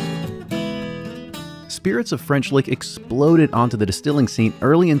 Spirits of French Lick exploded onto the distilling scene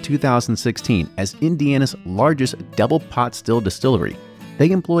early in 2016 as Indiana's largest double pot still distillery.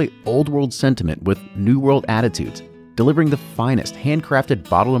 They employ old world sentiment with new world attitudes, delivering the finest handcrafted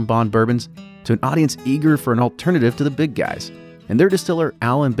bottle and bond bourbons to an audience eager for an alternative to the big guys. And their distiller,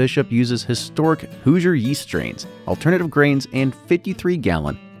 Alan Bishop, uses historic Hoosier yeast strains, alternative grains, and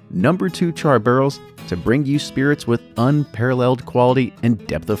 53-gallon number 2 char barrels to bring you spirits with unparalleled quality and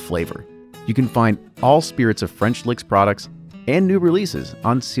depth of flavor. You can find all Spirits of French Lick's products and new releases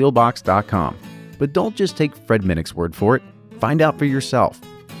on sealbox.com. But don't just take Fred Minnick's word for it. Find out for yourself.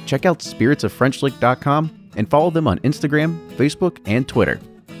 Check out spiritsoffrenchlick.com and follow them on Instagram, Facebook, and Twitter.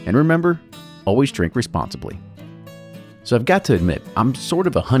 And remember, always drink responsibly. So I've got to admit, I'm sort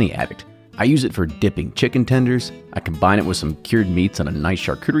of a honey addict. I use it for dipping chicken tenders, I combine it with some cured meats on a nice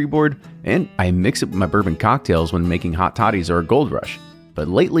charcuterie board, and I mix it with my bourbon cocktails when making hot toddies or a Gold Rush. But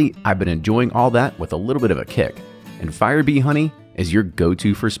lately, I've been enjoying all that with a little bit of a kick, and Fire Bee honey is your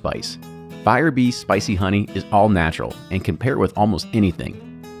go-to for spice. Fire Bee spicy honey is all natural and can pair with almost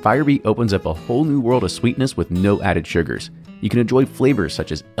anything. Fire Bee opens up a whole new world of sweetness with no added sugars. You can enjoy flavors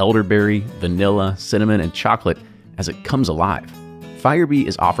such as elderberry, vanilla, cinnamon, and chocolate as it comes alive. Fire Bee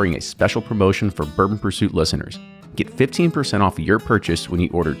is offering a special promotion for Bourbon Pursuit listeners. Get 15% off your purchase when you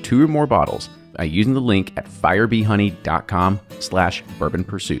order 2 or more bottles by using the link at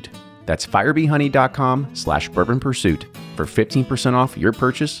firebeehoney.com/bourbonpursuit. That's firebeehoney.com/bourbonpursuit for 15% off your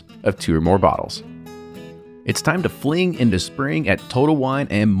purchase of 2 or more bottles. It's time to fling into spring at Total Wine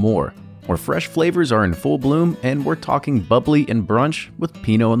and More, where fresh flavors are in full bloom and we're talking bubbly and brunch with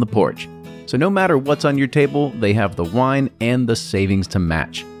Pinot on the porch. So no matter what's on your table, they have the wine and the savings to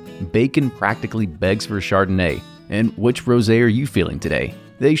match. Bacon practically begs for Chardonnay. And which rosé are you feeling today?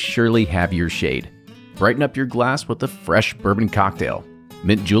 They surely have your shade. Brighten up your glass with a fresh bourbon cocktail.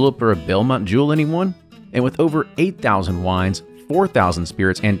 Mint julep or a Belmont Jewel, anyone? And with over 8,000 wines, 4,000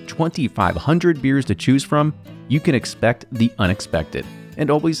 spirits, and 2,500 beers to choose from, you can expect the unexpected. And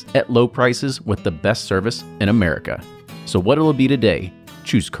always at low prices with the best service in America. So what'll it be today?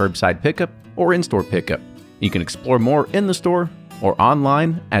 Choose curbside pickup or in-store pickup. You can explore more in the store or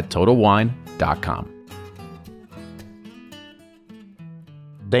online at TotalWine.com.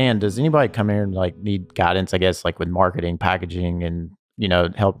 Dan, does anybody come here and like need guidance, I guess, like with marketing, packaging, and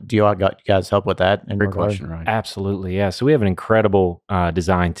help? Do you guys help with that? Great question, Ryan. Absolutely, yeah. So we have an incredible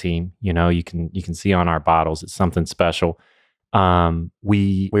design team. You can see on our bottles, it's something special.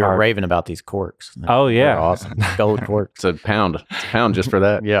 We were raving about these corks. Oh yeah, they're awesome. Gold corks. It's a pound just for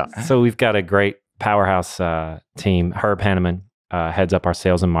that. Yeah. So we've got a great powerhouse team. Herb Hanneman heads up our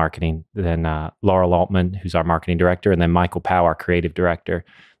sales and marketing. Then Laurel Altman, who's our marketing director, and then Michael Powell, our creative director.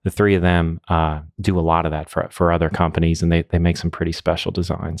 The three of them do a lot of that for other companies, and they make some pretty special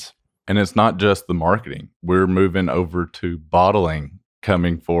designs. And it's not just the marketing. We're moving over to bottling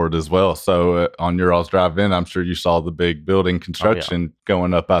coming forward as well. So on your all's drive in, I'm sure you saw the big building construction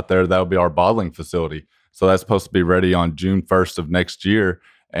going up out there. That'll be our bottling facility. So that's supposed to be ready on June 1st of next year.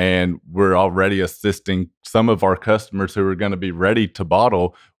 And we're already assisting some of our customers who are going to be ready to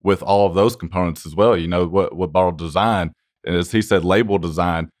bottle with all of those components as well. What bottle design, and as he said, label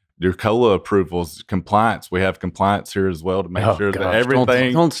design, your COLA approvals, compliance. We have compliance here as well to make sure that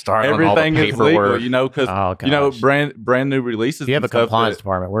everything don't start everything on all the is legal. paperwork. Because brand new releases. If you have a compliance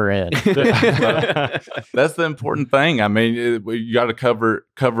department, we're in. That's the important thing. I mean, you got to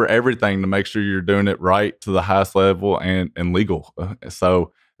cover everything to make sure you're doing it right to the highest level and legal.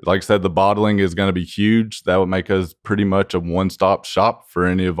 So, like I said, the bottling is going to be huge. That would make us pretty much a one-stop shop for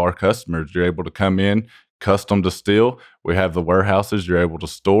any of our customers. You're able to come in, custom distill. We have the warehouses you're able to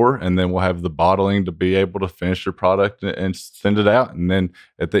store, and then we'll have the bottling to be able to finish your product and send it out. And then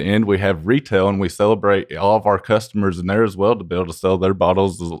at the end, we have retail, and we celebrate all of our customers in there as well to be able to sell their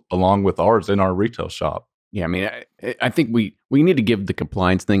bottles along with ours in our retail shop. Yeah, I mean, I think we need to give the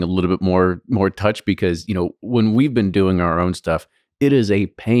compliance thing a little bit more touch because, when we've been doing our own stuff, it is a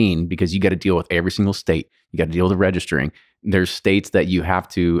pain because you got to deal with every single state. You got to deal with the registering. There's states that you have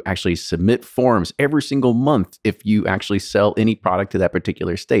to actually submit forms every single month if you actually sell any product to that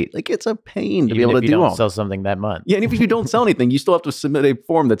particular state. Like, it's a pain to be able to do all. Sell something that month. Yeah, and if you don't sell anything, you still have to submit a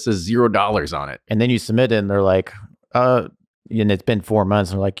form that says $0 on it. And then you submit it, and they're like, and it's been 4 months,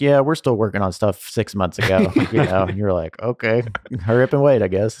 and they're like, yeah, we're still working on stuff 6 months ago. And you're like, okay, hurry up and wait, I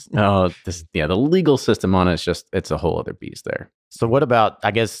guess. Oh, the legal system on it's a whole other beast there. So what about,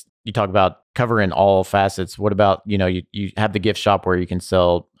 I guess you talk about covering all facets. What about, you have the gift shop where you can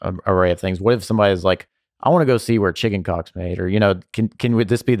sell an array of things. What if somebody's like, I want to go see where chicken cock's made, or, would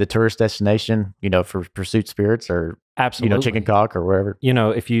this be the tourist destination, for Pursuit Spirits or, absolutely, chicken cock or wherever?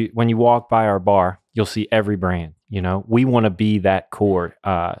 When you walk by our bar, you'll see every brand. We want to be that core,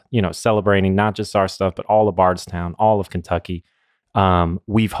 celebrating not just our stuff, but all of Bardstown, all of Kentucky.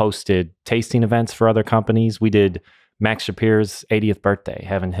 We've hosted tasting events for other companies. We did Max Shapiro's 80th birthday,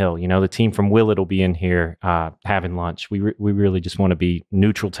 Heaven Hill. The team from Willett will be in here having lunch. We really just want to be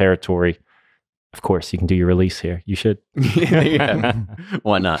neutral territory. Of course, you can do your release here. You should. Yeah.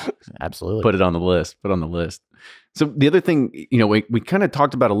 Why not? Absolutely. Put it on the list. So the other thing, we kind of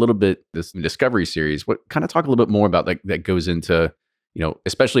talked about a little bit this Discovery series. What kind of talk a little bit more about that goes into,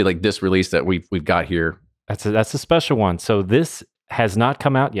 especially like this release that we've got here. That's a special one. So this has not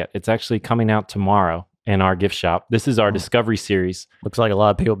come out yet. It's actually coming out tomorrow in our gift shop. This is our Discovery series. Looks like a lot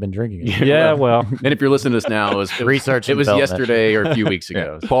of people have been drinking it. Yeah, well. And if you're listening to this now, it was research. It was yesterday or a few weeks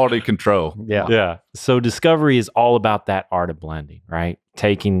ago. Quality control. Yeah. So Discovery is all about that art of blending, right?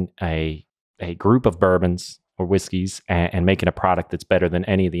 Taking a group of bourbons or whiskeys and making a product that's better than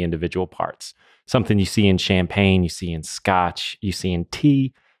any of the individual parts. Something you see in champagne, you see in scotch, you see in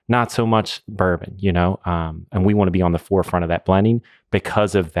tea, not so much bourbon, and we want to be on the forefront of that blending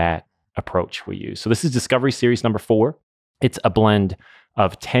because of that approach we use. So this is Discovery Series number 4. It's a blend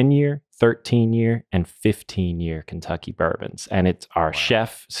of 10-year, 13-year, and 15-year Kentucky bourbons. And it's our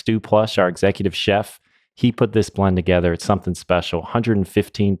chef, Stu Plush, our executive chef. He put this blend together. It's something special.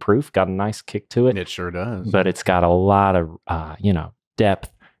 115 proof, got a nice kick to it. It sure does. But it's got a lot of,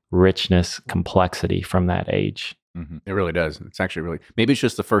 depth, richness, complexity from that age. Mm-hmm. It really does. It's actually maybe it's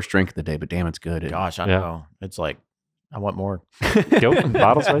just the first drink of the day, but damn, it's good. Gosh, I know. It's like, I want more. Go,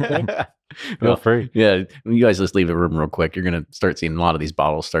 bottles right there. Feel free. Yeah, when you guys just leave the room real quick, you're going to start seeing a lot of these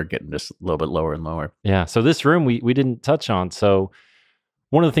bottles start getting just a little bit lower and lower. Yeah. So this room we didn't touch on. So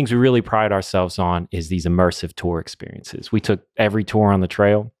one of the things we really pride ourselves on is these immersive tour experiences. We took every tour on the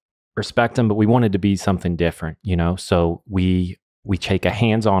trail, respect them, but we wanted to be something different, you know? So we take a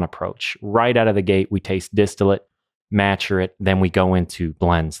hands-on approach. Right out of the gate, we taste distillate, mature it, then we go into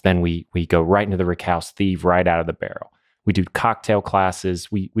blends. Then we go right into the rickhouse thieve right out of the barrel. We do cocktail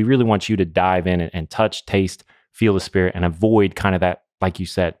classes. We really want you to dive in and touch, taste, feel the spirit, and avoid kind of that, like you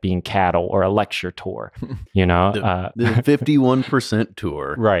said, being cattle or a lecture tour, you know? The 51%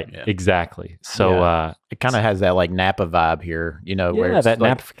 tour. Right, Yeah. exactly. So it kind of has that like Napa vibe here, you know, where yeah, it's that like,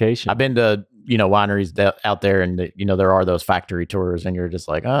 napification. I've been to, you know, wineries out there and, you know, there are those factory tours and you're just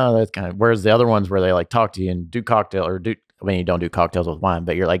like, oh, that's kind of, whereas the other ones where they like talk to you and do cocktail or do, I mean, you don't do cocktails with wine,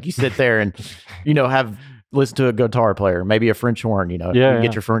 but you're like, you sit there and, you know, listen to a guitar player, maybe a French horn, you know, Yeah, you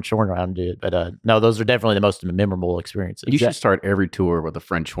get your French horn around and do it. But no, those are definitely the most memorable experiences. You should start every tour with a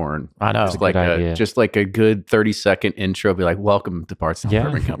French horn. I know. Just like a good 30-second intro. Be like, welcome to Bardstown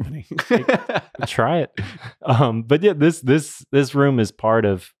Bourbon Company. Try it. But yeah, this room is part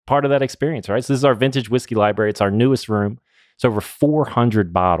of that experience, right? So this is our vintage whiskey library. It's our newest room. It's over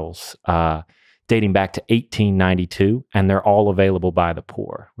 400 bottles dating back to 1892, and they're all available by the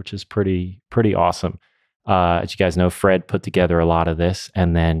pour, which is pretty awesome. As you guys know, Fred put together a lot of this,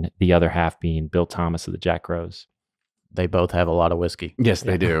 and then the other half being Bill Thomas of the Jack Rose. They both have a lot of whiskey. Yes,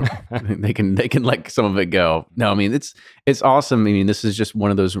 they do. They can let some of it go. No, I mean it's awesome. I mean, this is just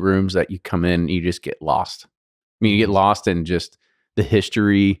one of those rooms that you come in, and you just get lost. I mean, you get lost in just the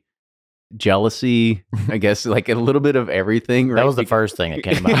history, jealousy, I guess, like a little bit of everything. Right? That was the first thing that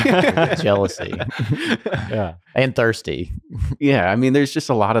came out. Jealousy. Yeah. And thirsty. Yeah, I mean, there's just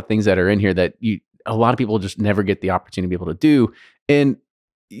a lot of things that are in here that a lot of people just never get the opportunity to be able to do. And,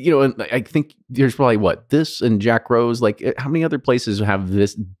 you know, and I think there's probably this and Jack Rose, like how many other places have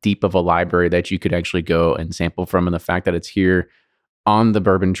this deep of a library that you could actually go and sample from? And the fact that it's here on the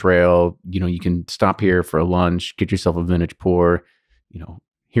Bourbon Trail, you know, you can stop here for a lunch, get yourself a vintage pour, you know,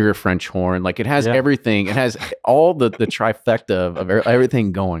 hear a French horn. Like it has everything. It has all the trifecta of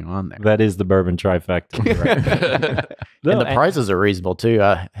everything going on there. That is the bourbon trifecta. Right? And the prices are reasonable too.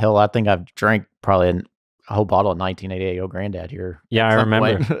 Hell, I think I've drank probably a whole bottle of 1988 Old Granddad here. Yeah, I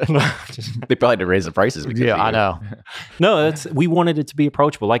remember. They probably had to raise the prices. Because yeah, I know. No, we wanted it to be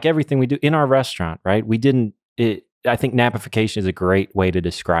approachable, like everything we do in our restaurant, right? I think napification is a great way to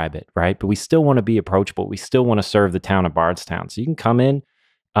describe it, right? But we still want to be approachable. We still want to serve the town of Bardstown. So you can come in,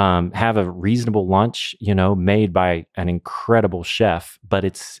 have a reasonable lunch, you know, made by an incredible chef, but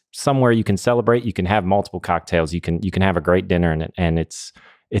it's somewhere you can celebrate. You can have multiple cocktails. You can have a great dinner, and it's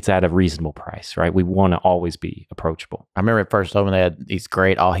at a reasonable price, right? We want to always be approachable. I remember at first when they had these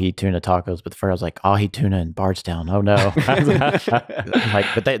great ahi tuna tacos, but the first I was like, ahi tuna in Bardstown. Oh no.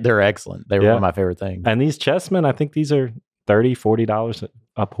 But they're excellent. They were one of my favorite things. And these chessmen, I think these are $30, $40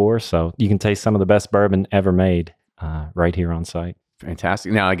 a pour. So you can taste some of the best bourbon ever made right here on site.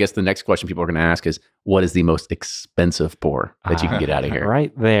 Fantastic. Now, I guess the next question people are going to ask is, what is the most expensive pour that you can get out of here?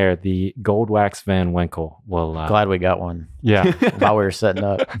 Right there, the Gold Wax Van Winkle. Well, glad we got one. Yeah, while we were setting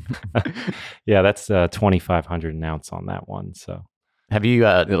up. Yeah, that's 2,500 an ounce on that one. So, have you?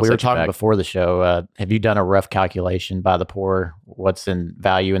 We were talking before the show. Have you done a rough calculation by the pour? What's in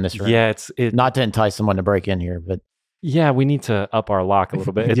value in this room? Yeah, it's not to entice someone to break in here, but yeah, we need to up our lock a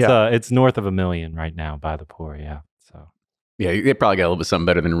little bit. It's north of $1 million right now by the pour. Yeah, so. Yeah, they probably got a little bit something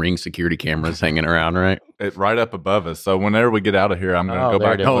better than Ring security cameras hanging around, right? It's right up above us. So whenever we get out of here, I'm going to go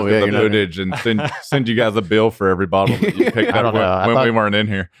back and look at the footage and send you guys a bill for every bottle that you picked up when we weren't in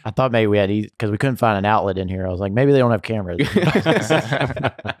here. I thought maybe we had because we couldn't find an outlet in here. I was like, maybe they don't have cameras.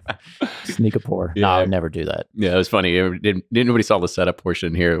 Sneak a pour. Yeah. No, I would never do that. Yeah, it was funny. Nobody saw the setup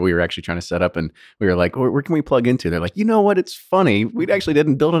portion here. We were actually trying to set up, and we were like, where can we plug into? They're like, you know what? It's funny. We actually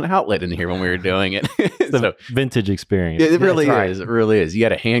didn't build an outlet in here when we were doing it. It's a vintage experience. It really is. It really is. You got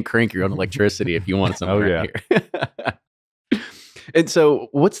to hand crank your own electricity if you want something here. And so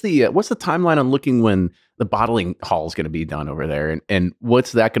what's the timeline on looking when the bottling hall is going to be done over there? And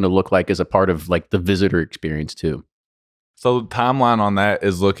what's that going to look like as a part of like the visitor experience too? So the timeline on that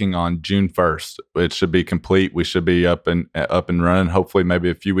is looking on June 1st. It should be complete. We should be up and running, hopefully maybe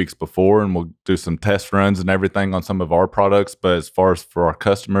a few weeks before, and we'll do some test runs and everything on some of our products. But as far as for our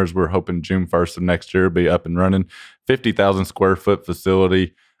customers, we're hoping June 1st of next year be up and running. 50,000 square foot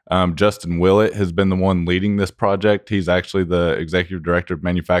facility. Justin Willett has been the one leading this project. He's actually the executive director of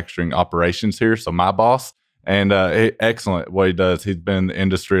manufacturing operations here, so my boss. And excellent what he does. He's been in the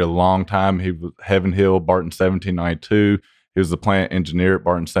industry a long time. He was Heaven Hill, Barton 1792. He was the plant engineer at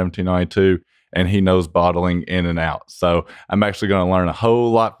Barton 1792, and he knows bottling in and out. So I'm actually going to learn a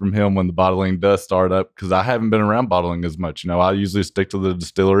whole lot from him when the bottling does start up, because I haven't been around bottling as much. I usually stick to the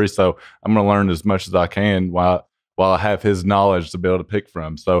distillery, so I'm going to learn as much as I can while I have his knowledge to be able to pick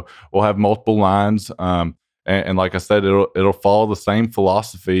from. So we'll have multiple lines. And like I said, it'll follow the same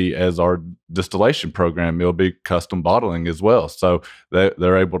philosophy as our distillation program. It'll be custom bottling as well. So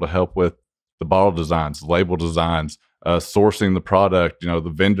they're able to help with the bottle designs, label designs, sourcing the product,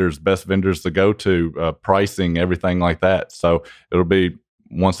 the vendors, best vendors to go to, pricing, everything like that. So it'll be,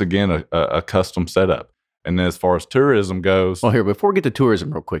 once again, a custom setup. And then as far as tourism goes... Well, here, before we get to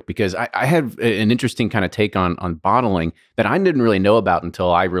tourism real quick, because I have an interesting kind of take on bottling that I didn't really know about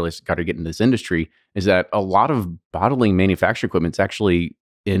until I really started getting into this industry, is that a lot of bottling manufacturing equipment is actually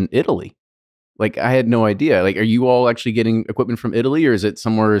in Italy. Like, I had no idea. Like, are you all actually getting equipment from Italy, or is it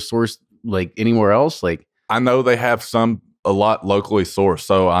somewhere sourced, like, anywhere else? Like, I know they have a lot locally sourced.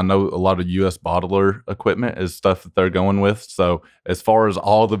 So I know a lot of U.S. bottler equipment is stuff that they're going with. So as far as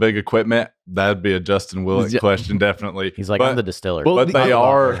all the big equipment, that'd be a Justin Willett question, definitely. He's like, I'm the distiller. But they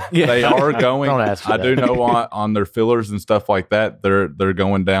are going. Don't ask for I do know on their fillers and stuff like that, they're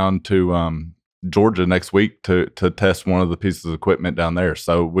going down to Georgia next week to test one of the pieces of equipment down there.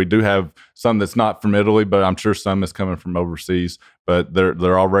 So we do have some that's not from Italy, but I'm sure some is coming from overseas. But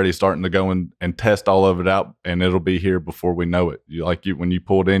they're already starting to go and test all of it out, and it'll be here before we know it. When you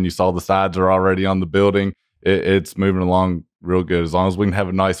pulled in, you saw the sides are already on the building. It's moving along real good. As long as we can have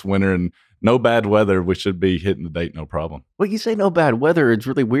a nice winter and no bad weather, we should be hitting the date no problem. Well, you say no bad weather. It's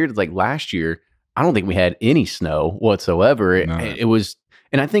really weird. Like last year, I don't think we had any snow whatsoever. No. It was,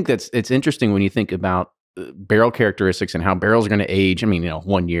 and I think it's interesting when you think about barrel characteristics and how barrels are going to age. I mean,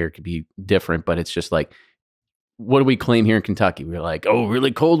 1 year could be different, but it's just like, what do we claim here in Kentucky? We're like, oh,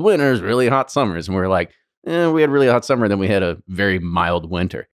 really cold winters, really hot summers. And we're like, we had really hot summer, then we had a very mild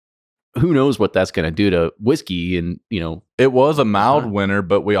winter. Who knows what that's going to do to whiskey? And, it was a mild winter,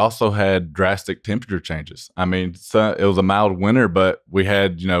 but we also had drastic temperature changes. I mean, it was a mild winter, but we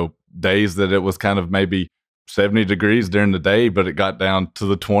had, days that it was kind of maybe 70 degrees during the day, but it got down to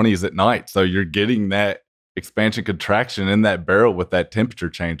the 20s at night. So you're getting that expansion contraction in that barrel with that temperature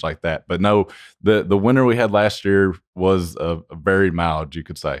change like that. But no, the winter we had last year was a very mild, you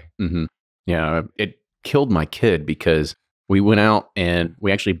could say. Mm-hmm. Yeah, it killed my kid because we went out and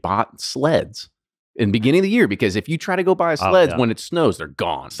we actually bought sleds in the beginning of the year, because if you try to go buy sleds when it snows, they're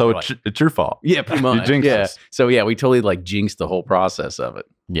gone. So it's your fault. Yeah, pretty much. You jinxed us. So yeah, we totally jinxed the whole process of it.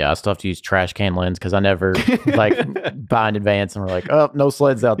 Yeah, I still have to use trash can lens because I never buy in advance, and we're like, oh, no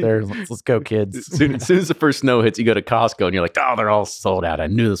sleds out there. Let's go, kids. As soon as the first snow hits, you go to Costco and you're like, oh, they're all sold out. I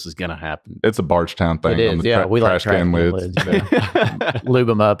knew this was going to happen. It's a Bardstown thing. It is. Yeah, we like trash can lids. lids. Lube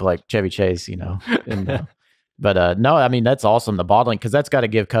them up like Chevy Chase, And, but no, I mean, that's awesome, the bottling, because that's got to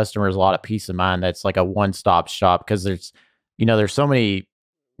give customers a lot of peace of mind. That's like a one-stop shop, because there's so many,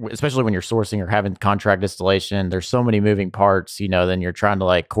 especially when you're sourcing or having contract distillation, there's so many moving parts, then you're trying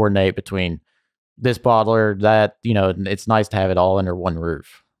to coordinate between this bottler, that, it's nice to have it all under one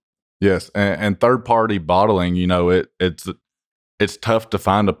roof. Yes. And third-party bottling, it's tough to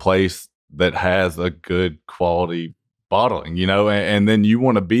find a place that has a good quality bottling, and then you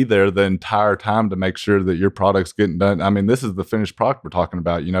want to be there the entire time to make sure that your product's getting done. I mean, this is the finished product we're talking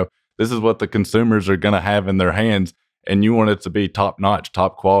about. This is what the consumers are going to have in their hands, and you want it to be top notch,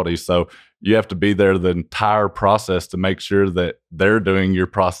 top quality. So you have to be there the entire process to make sure that they're doing your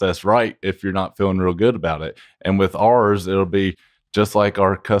process right if you're not feeling real good about it. And with ours, it'll be just like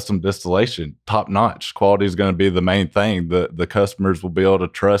our custom distillation, top notch. Quality is going to be the main thing. The customers will be able to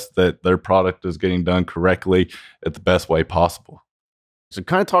trust that their product is getting done correctly at the best way possible. So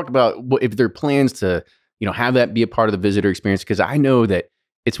kind of talk about if there are plans to, have that be a part of the visitor experience, because I know that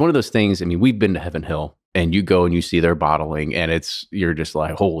it's one of those things. I mean, we've been to Heaven Hill and you go and you see their bottling and you're just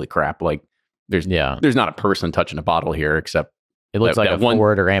like, holy crap. Like there's not a person touching a bottle here except it looks like a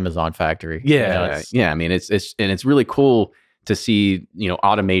Ford or Amazon factory. Yeah. I mean, it's really cool to see,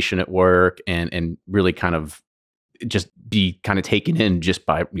 automation at work and really kind of just be kind of taken in just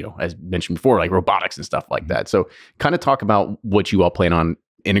by, as mentioned before, like robotics and stuff like that. So kind of talk about what you all plan on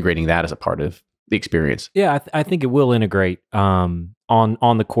integrating that as a part of the experience. Yeah, I think it will integrate on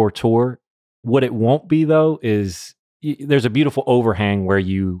the core tour. What it won't be though is there's a beautiful overhang where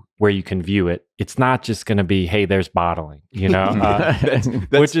you can view it. It's not just going to be, hey, there's bottling, that's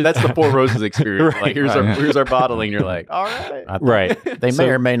the Four Roses experience. Right, like here's our bottling. You're like, all right, right. They may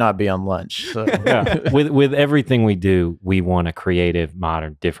or may not be on lunch. So. Yeah. With everything we do, we want a creative,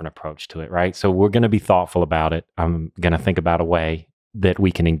 modern, different approach to it, right? So we're going to be thoughtful about it. I'm going to think about a way that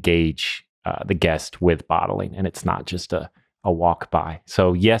we can engage the guest with bottling, and it's not just a a walk by.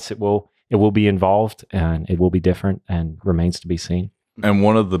 So yes, it will be involved and it will be different and remains to be seen. And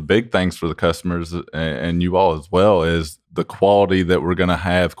one of the big things for the customers and you all as well is the quality that we're going to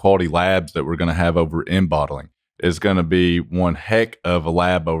have, quality labs that we're going to have over in bottling is going to be one heck of a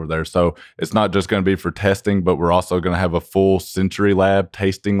lab over there. So it's not just going to be for testing, but we're also going to have a full sensory lab,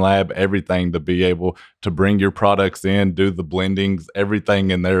 tasting lab, everything to be able to bring your products in, do the blendings, everything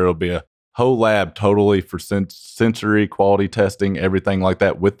in there. It'll be a whole lab totally for sensory quality testing, everything like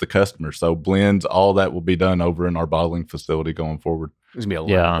that with the customer. So blends, all that will be done over in our bottling facility going forward. There's going to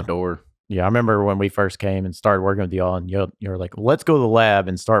be a line at the door. Yeah, I remember when we first came and started working with y'all, and you were like, let's go to the lab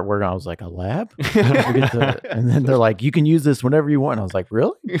and start working. I was like, a lab? And then they're like, you can use this whenever you want. And I was like,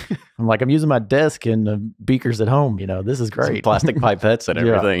 really? I'm like, I'm using my desk and the beakers at home. This is great. Some plastic pipettes and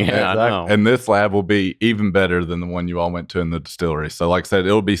everything. Yeah, exactly. I know. And this lab will be even better than the one you all went to in the distillery. So like I said,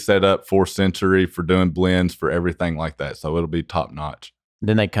 it'll be set up for sensory, for doing blends, for everything like that. So it'll be top notch.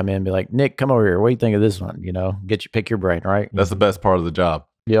 Then they come in and be like, Nick, come over here. What do you think of this one? Pick your brain, right? That's the best part of the job.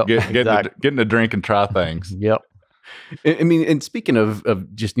 Yep. Getting a drink and try things. Yep. I mean, and speaking of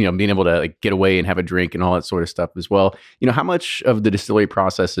just, being able to get away and have a drink and all that sort of stuff as well, how much of the distillery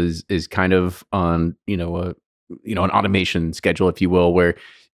process is kind of on, an automation schedule, if you will, where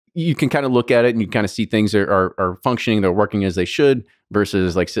you can kind of look at it and you kind of see things are functioning, they're working as they should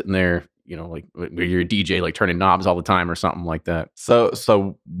versus like sitting there, like where you're a DJ, like turning knobs all the time or something like that.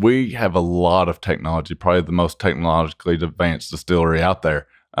 So we have a lot of technology, probably the most technologically advanced distillery out there.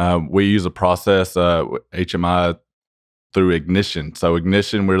 We use a process, HMI through ignition. So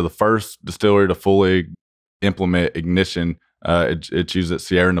ignition, we're the first distillery to fully implement ignition. It's used at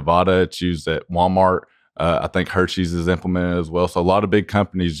Sierra Nevada. It's used at Walmart. I think Hershey's is implemented as well. So a lot of big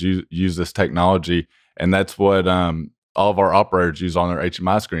companies use this technology, and that's what all of our operators use on their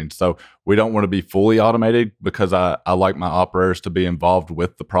HMI screens. So we don't want to be fully automated because I like my operators to be involved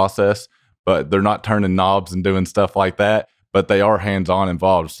with the process, but they're not turning knobs and doing stuff like that, but they are hands-on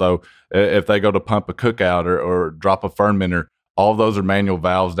involved. So if they go to pump a cookout or drop a fermenter, all of those are manual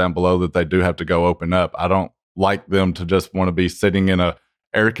valves down below that they do have to go open up. I don't like them to just want to be sitting in a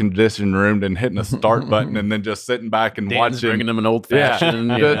air-conditioned room and hitting a start button and then just sitting back and Dan's watching. Bringing them an old-fashioned.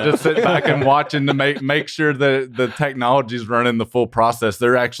 Just sitting back and watching to make sure that the technology is running the full process.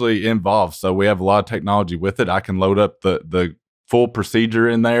 They're actually involved. So we have a lot of technology with it. I can load up the full procedure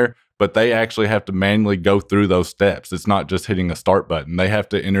in there, but they actually have to manually go through those steps. It's not just hitting a start button. They have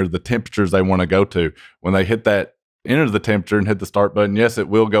to enter the temperatures they want to go to. When they enter the temperature and hit the start button, yes, it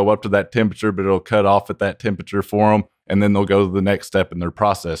will go up to that temperature, but it'll cut off at that temperature for them. And then they'll go to the next step in their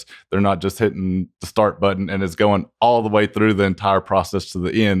process. They're not just hitting the start button and it's going all the way through the entire process to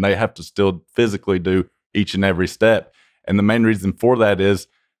the end. They have to still physically do each and every step. And the main reason for that is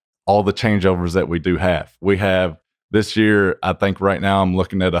all the changeovers that we do have. We have this year, I think right now I'm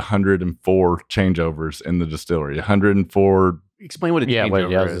looking at 104 changeovers in the distillery. 104. Explain what a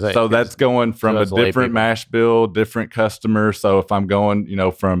changeover is. So that's going from a different mash bill, different customer. So if I'm going,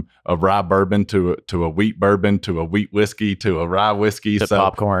 from a rye bourbon to a wheat bourbon to a wheat whiskey to a rye whiskey, to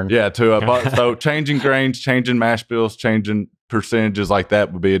popcorn, so changing grains, changing mash bills, changing percentages like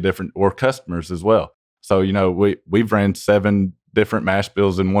that would be a different, or customers as well. So we've ran 7 different mash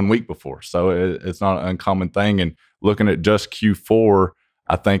bills in 1 week before, so it's not an uncommon thing. And looking at just Q4,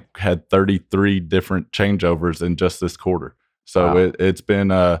 I think had 33 different changeovers in just this quarter. So wow. It's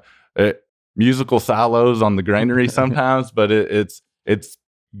been musical silos on the granary sometimes, but it's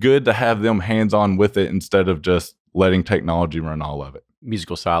good to have them hands-on with it instead of just letting technology run all of it.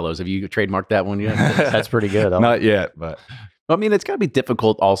 Musical silos. Have you trademarked that one yet? That's pretty good. Not yet, but I mean, it's got to be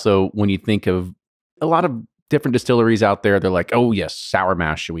difficult also when you think of a lot of different distilleries out there. They're like, oh yes, sour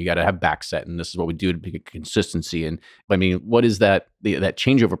mash, and we got to have back set, and this is what we do to get consistency. And I mean, what is that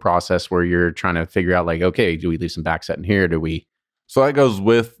changeover process where you're trying to figure out like, okay, do we leave some back set in here? Do we? So that goes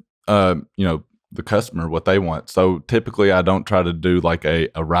with the customer, what they want. So typically, I don't try to do like a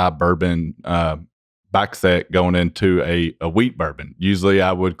rye bourbon back set going into a wheat bourbon. Usually,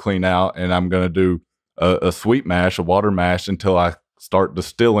 I would clean out, and I'm going to do a sweet mash, a water mash until I start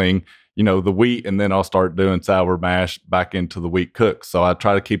distilling the wheat, and then I'll start doing sour mash back into the wheat cook. So I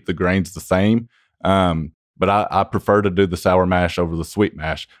try to keep the grains the same. But I prefer to do the sour mash over the sweet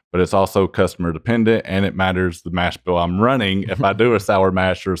mash, but it's also customer dependent, and it matters the mash bill I'm running if I do a sour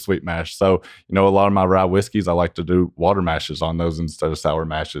mash or a sweet mash. So, a lot of my rye whiskeys, I like to do water mashes on those instead of sour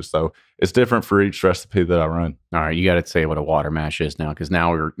mashes. So it's different for each recipe that I run. All right, you got to say what a water mash is now, because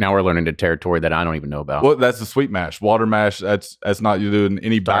now we're learning the territory that I don't even know about. Well, that's a sweet mash. Water mash, that's not you doing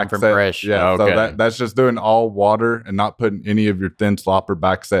any Starting back from set. fresh. Yeah, Okay. so that's just doing all water and not putting any of your thin slopper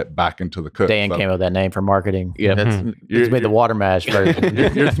back set back into the cook. Dan So came up with that name for marketing. Yep. It's made the water mash version.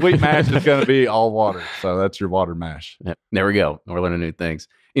 your sweet mash is going to be all water. So that's your water mash. Yep, there we go. We're learning new things.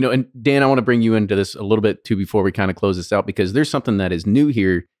 And Dan, I want to bring you into this a little bit too before we kind of close this out, because there's something that is new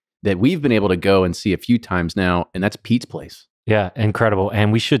here that we've been able to go and see a few times now, and that's Pete's Place. Yeah, incredible.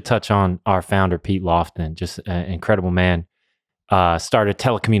 And we should touch on our founder, Pete Lofton, just an incredible man. Started a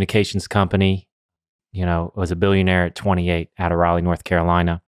telecommunications company, was a billionaire at 28 out of Raleigh, North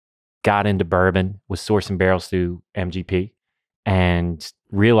Carolina. Got into bourbon, was sourcing barrels through MGP, and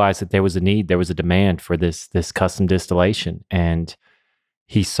realized that there was a need, there was a demand for this custom distillation. And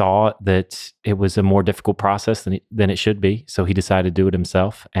he saw that it was a more difficult process than it should be. So he decided to do it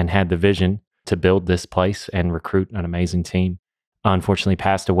himself and had the vision to build this place and recruit an amazing team. Unfortunately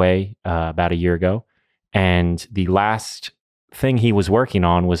passed away about a year ago. And the last thing he was working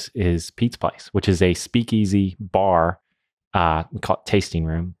on is Pete's Place, which is a speakeasy bar, we call it tasting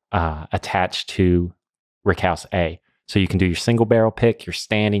room, attached to Rick House A. So you can do your single barrel pick, you're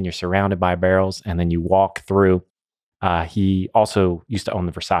standing, you're surrounded by barrels, and then you walk through. He also used to own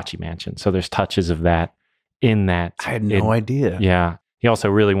the Versace mansion. So there's touches of that in that. I had no idea. Yeah. He also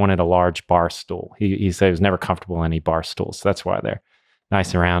really wanted a large bar stool. He said he was never comfortable in any bar stools. So that's why they're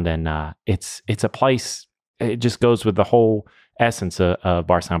nice around. And it's a place, it just goes with the whole essence of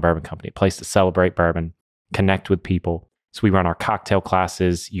Bardstown Bourbon Company, a place to celebrate bourbon, connect with people. So we run our cocktail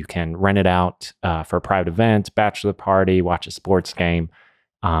classes. You can rent it out for a private event, bachelor party, watch a sports game.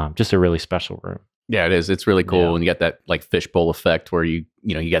 Just a really special room. Yeah, it is. It's really cool. Yeah. And you got that like fishbowl effect where you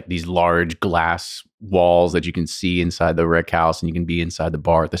got these large glass walls that you can see inside the Rick House, and you can be inside the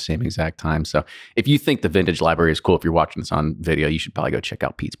bar at the same exact time. So if you think the vintage library is cool, if you're watching this on video, you should probably go check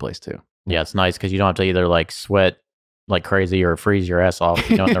out Pete's Place too. Yeah, it's nice because you don't have to either like sweat like crazy or freeze your ass off.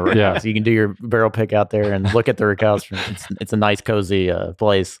 In the Rick Yeah. House. You can do your barrel pick out there and look at the Rick House. It's a nice, cozy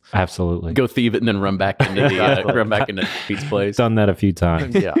place. Absolutely. Go thieve it and then run back into Pete's Place. Done that a few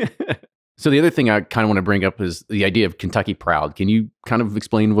times. Yeah. So the other thing I kind of want to bring up is the idea of Kentucky Proud. Can you kind of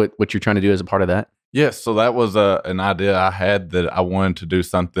explain what you're trying to do as a part of that? Yes, so that was an idea I had, that I wanted to do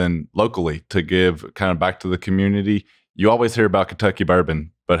something locally to give kind of back to the community. You always hear about Kentucky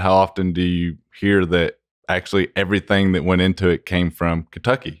bourbon, but how often do you hear that actually everything that went into it came from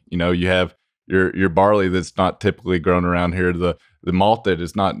Kentucky? You have your barley that's not typically grown around here. The malted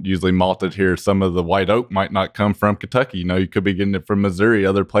is not usually malted here. Some of the white oak might not come from Kentucky. You could be getting it from Missouri,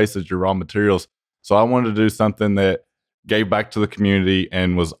 other places, your raw materials. So I wanted to do something that gave back to the community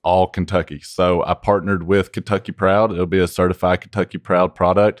and was all Kentucky. So I partnered with Kentucky Proud. It'll be a certified Kentucky Proud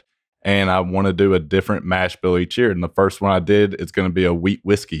product. And I want to do a different mash bill each year. And the first one I did, it's going to be a wheat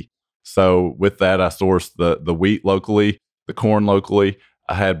whiskey. So with that, I sourced the wheat locally, the corn locally.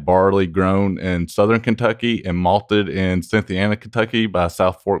 I had barley grown in Southern Kentucky and malted in Cynthiana, Kentucky by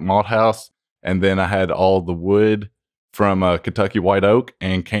South Fork Malt House. And then I had all the wood from Kentucky White Oak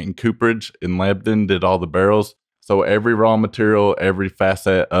and Canton Cooperage in Lebanon, did all the barrels. So every raw material, every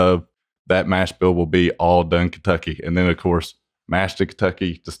facet of that mash bill will be all done Kentucky. And then, of course, mashed in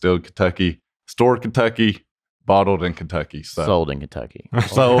Kentucky, distilled Kentucky, stored Kentucky, bottled in Kentucky. So Sold in Kentucky.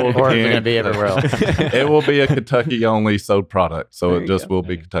 sold Or it's in going to be everywhere else. It will be a Kentucky only sold product. So There it you just go. will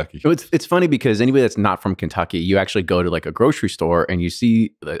be Kentucky. It's funny because anybody that's not from Kentucky, you actually go to like a grocery store and you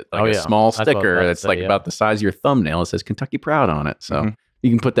see a small That's what I was sticker about to that's say, like yeah. about the size of your thumbnail. It says Kentucky Proud on it. So Mhm. you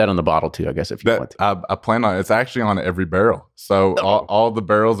can put that on the bottle too, I guess, if you want to. I plan on it's actually on every barrel. So all the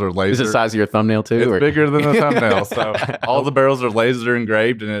barrels are laser. Is it the size of your thumbnail too? It's or- bigger than the thumbnail. So all the barrels are laser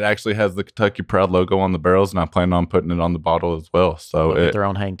engraved, and it actually has the Kentucky Proud logo on the barrels. And I plan on putting it on the bottle as well. So Get their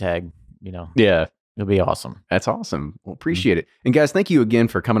own hang tag. Yeah. It'll be awesome. That's awesome. Well, appreciate it. And guys, thank you again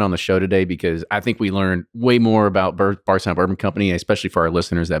for coming on the show today, because I think we learned way more about Bardstown Bourbon Company, especially for our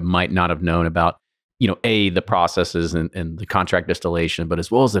listeners that might not have known about, the processes and the contract distillation, but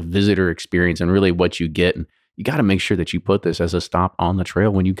as well as the visitor experience and really what you get. And you got to make sure that you put this as a stop on the trail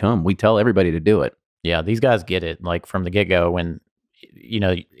when you come. We tell everybody to do it. Yeah, these guys get it. Like from the get-go, when,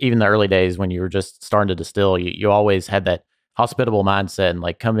 even the early days when you were just starting to distill, you always had that hospitable mindset and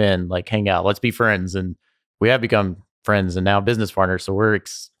like, come in, like hang out, let's be friends. And we have become friends and now business partners. So we're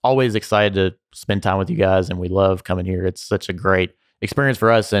always excited to spend time with you guys, and we love coming here. It's such a great experience for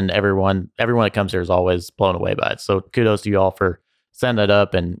us, and everyone that comes here is always blown away by it. So kudos to you all for setting that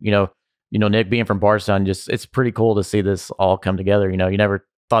up. And, Nick, being from Bardstown, it's pretty cool to see this all come together. You never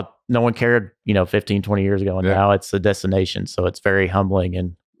thought, no one cared, 15, 20 years ago, and Yeah. now it's a destination. So it's very humbling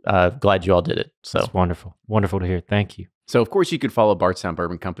and glad you all did it. So That's wonderful. Wonderful to hear. Thank you. So, of course, you could follow Bardstown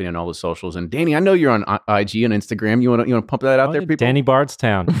Bourbon Company on all the socials. And Danny, I know you're on IG and Instagram. You want to pump that out there, people? Danny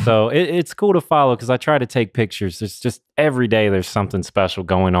Bardstown. So it's cool to follow because I try to take pictures. It's just every day there's something special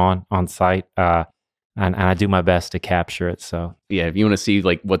going on site. And I do my best to capture it. So yeah, if you want to see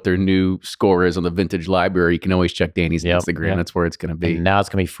like what their new score is on the vintage library, you can always check Danny's Instagram. Yep. That's where it's going to be. and now it's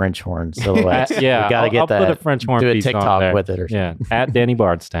gonna be French horn silhouettes. yeah, we gotta get I'll that. put a French horn Do a piece on TikTok there. with it or something. Yeah, at Danny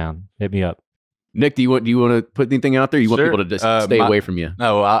Bardstown. Hit me up. Nick, do you want to put anything out there? You want Sure. people to just stay away from you?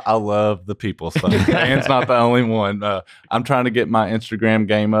 No, I love the people stuff. Dan's not the only one. I'm trying to get my Instagram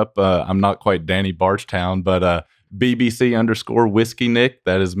game up. I'm not quite Danny Bardstown, but BBC_whiskey Nick.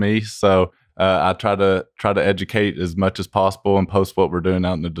 That is me. So I try to educate as much as possible and post what we're doing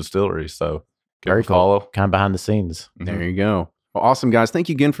out in the distillery. So give Very a follow. cool. Kind of behind the scenes. There you go. Well, awesome, guys. Thank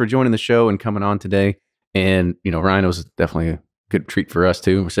you again for joining the show and coming on today. And, Ryan, it was definitely a good treat for us,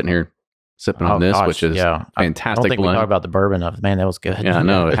 too. We're sitting here sipping on this, gosh, which is I don't fantastic think we blend. talked about the bourbon of man. That was good. Yeah, I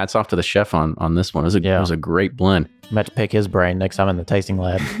know. Hats off to the chef on this one. It was a great blend. I'm about to pick his brain next time in the tasting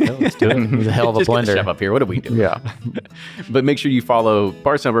lab. Let's do it. He's a hell of a Just get the blender. chef up here. What are we doing? Yeah. But make sure you follow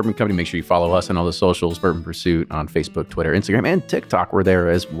Bardstown Bourbon Company. Make sure you follow us on all the socials, Bourbon Pursuit on Facebook, Twitter, Instagram, and TikTok. We're there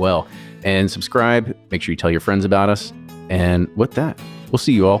as well. And subscribe. Make sure you tell your friends about us. And with that, we'll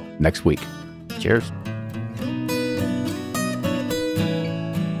see you all next week. Cheers.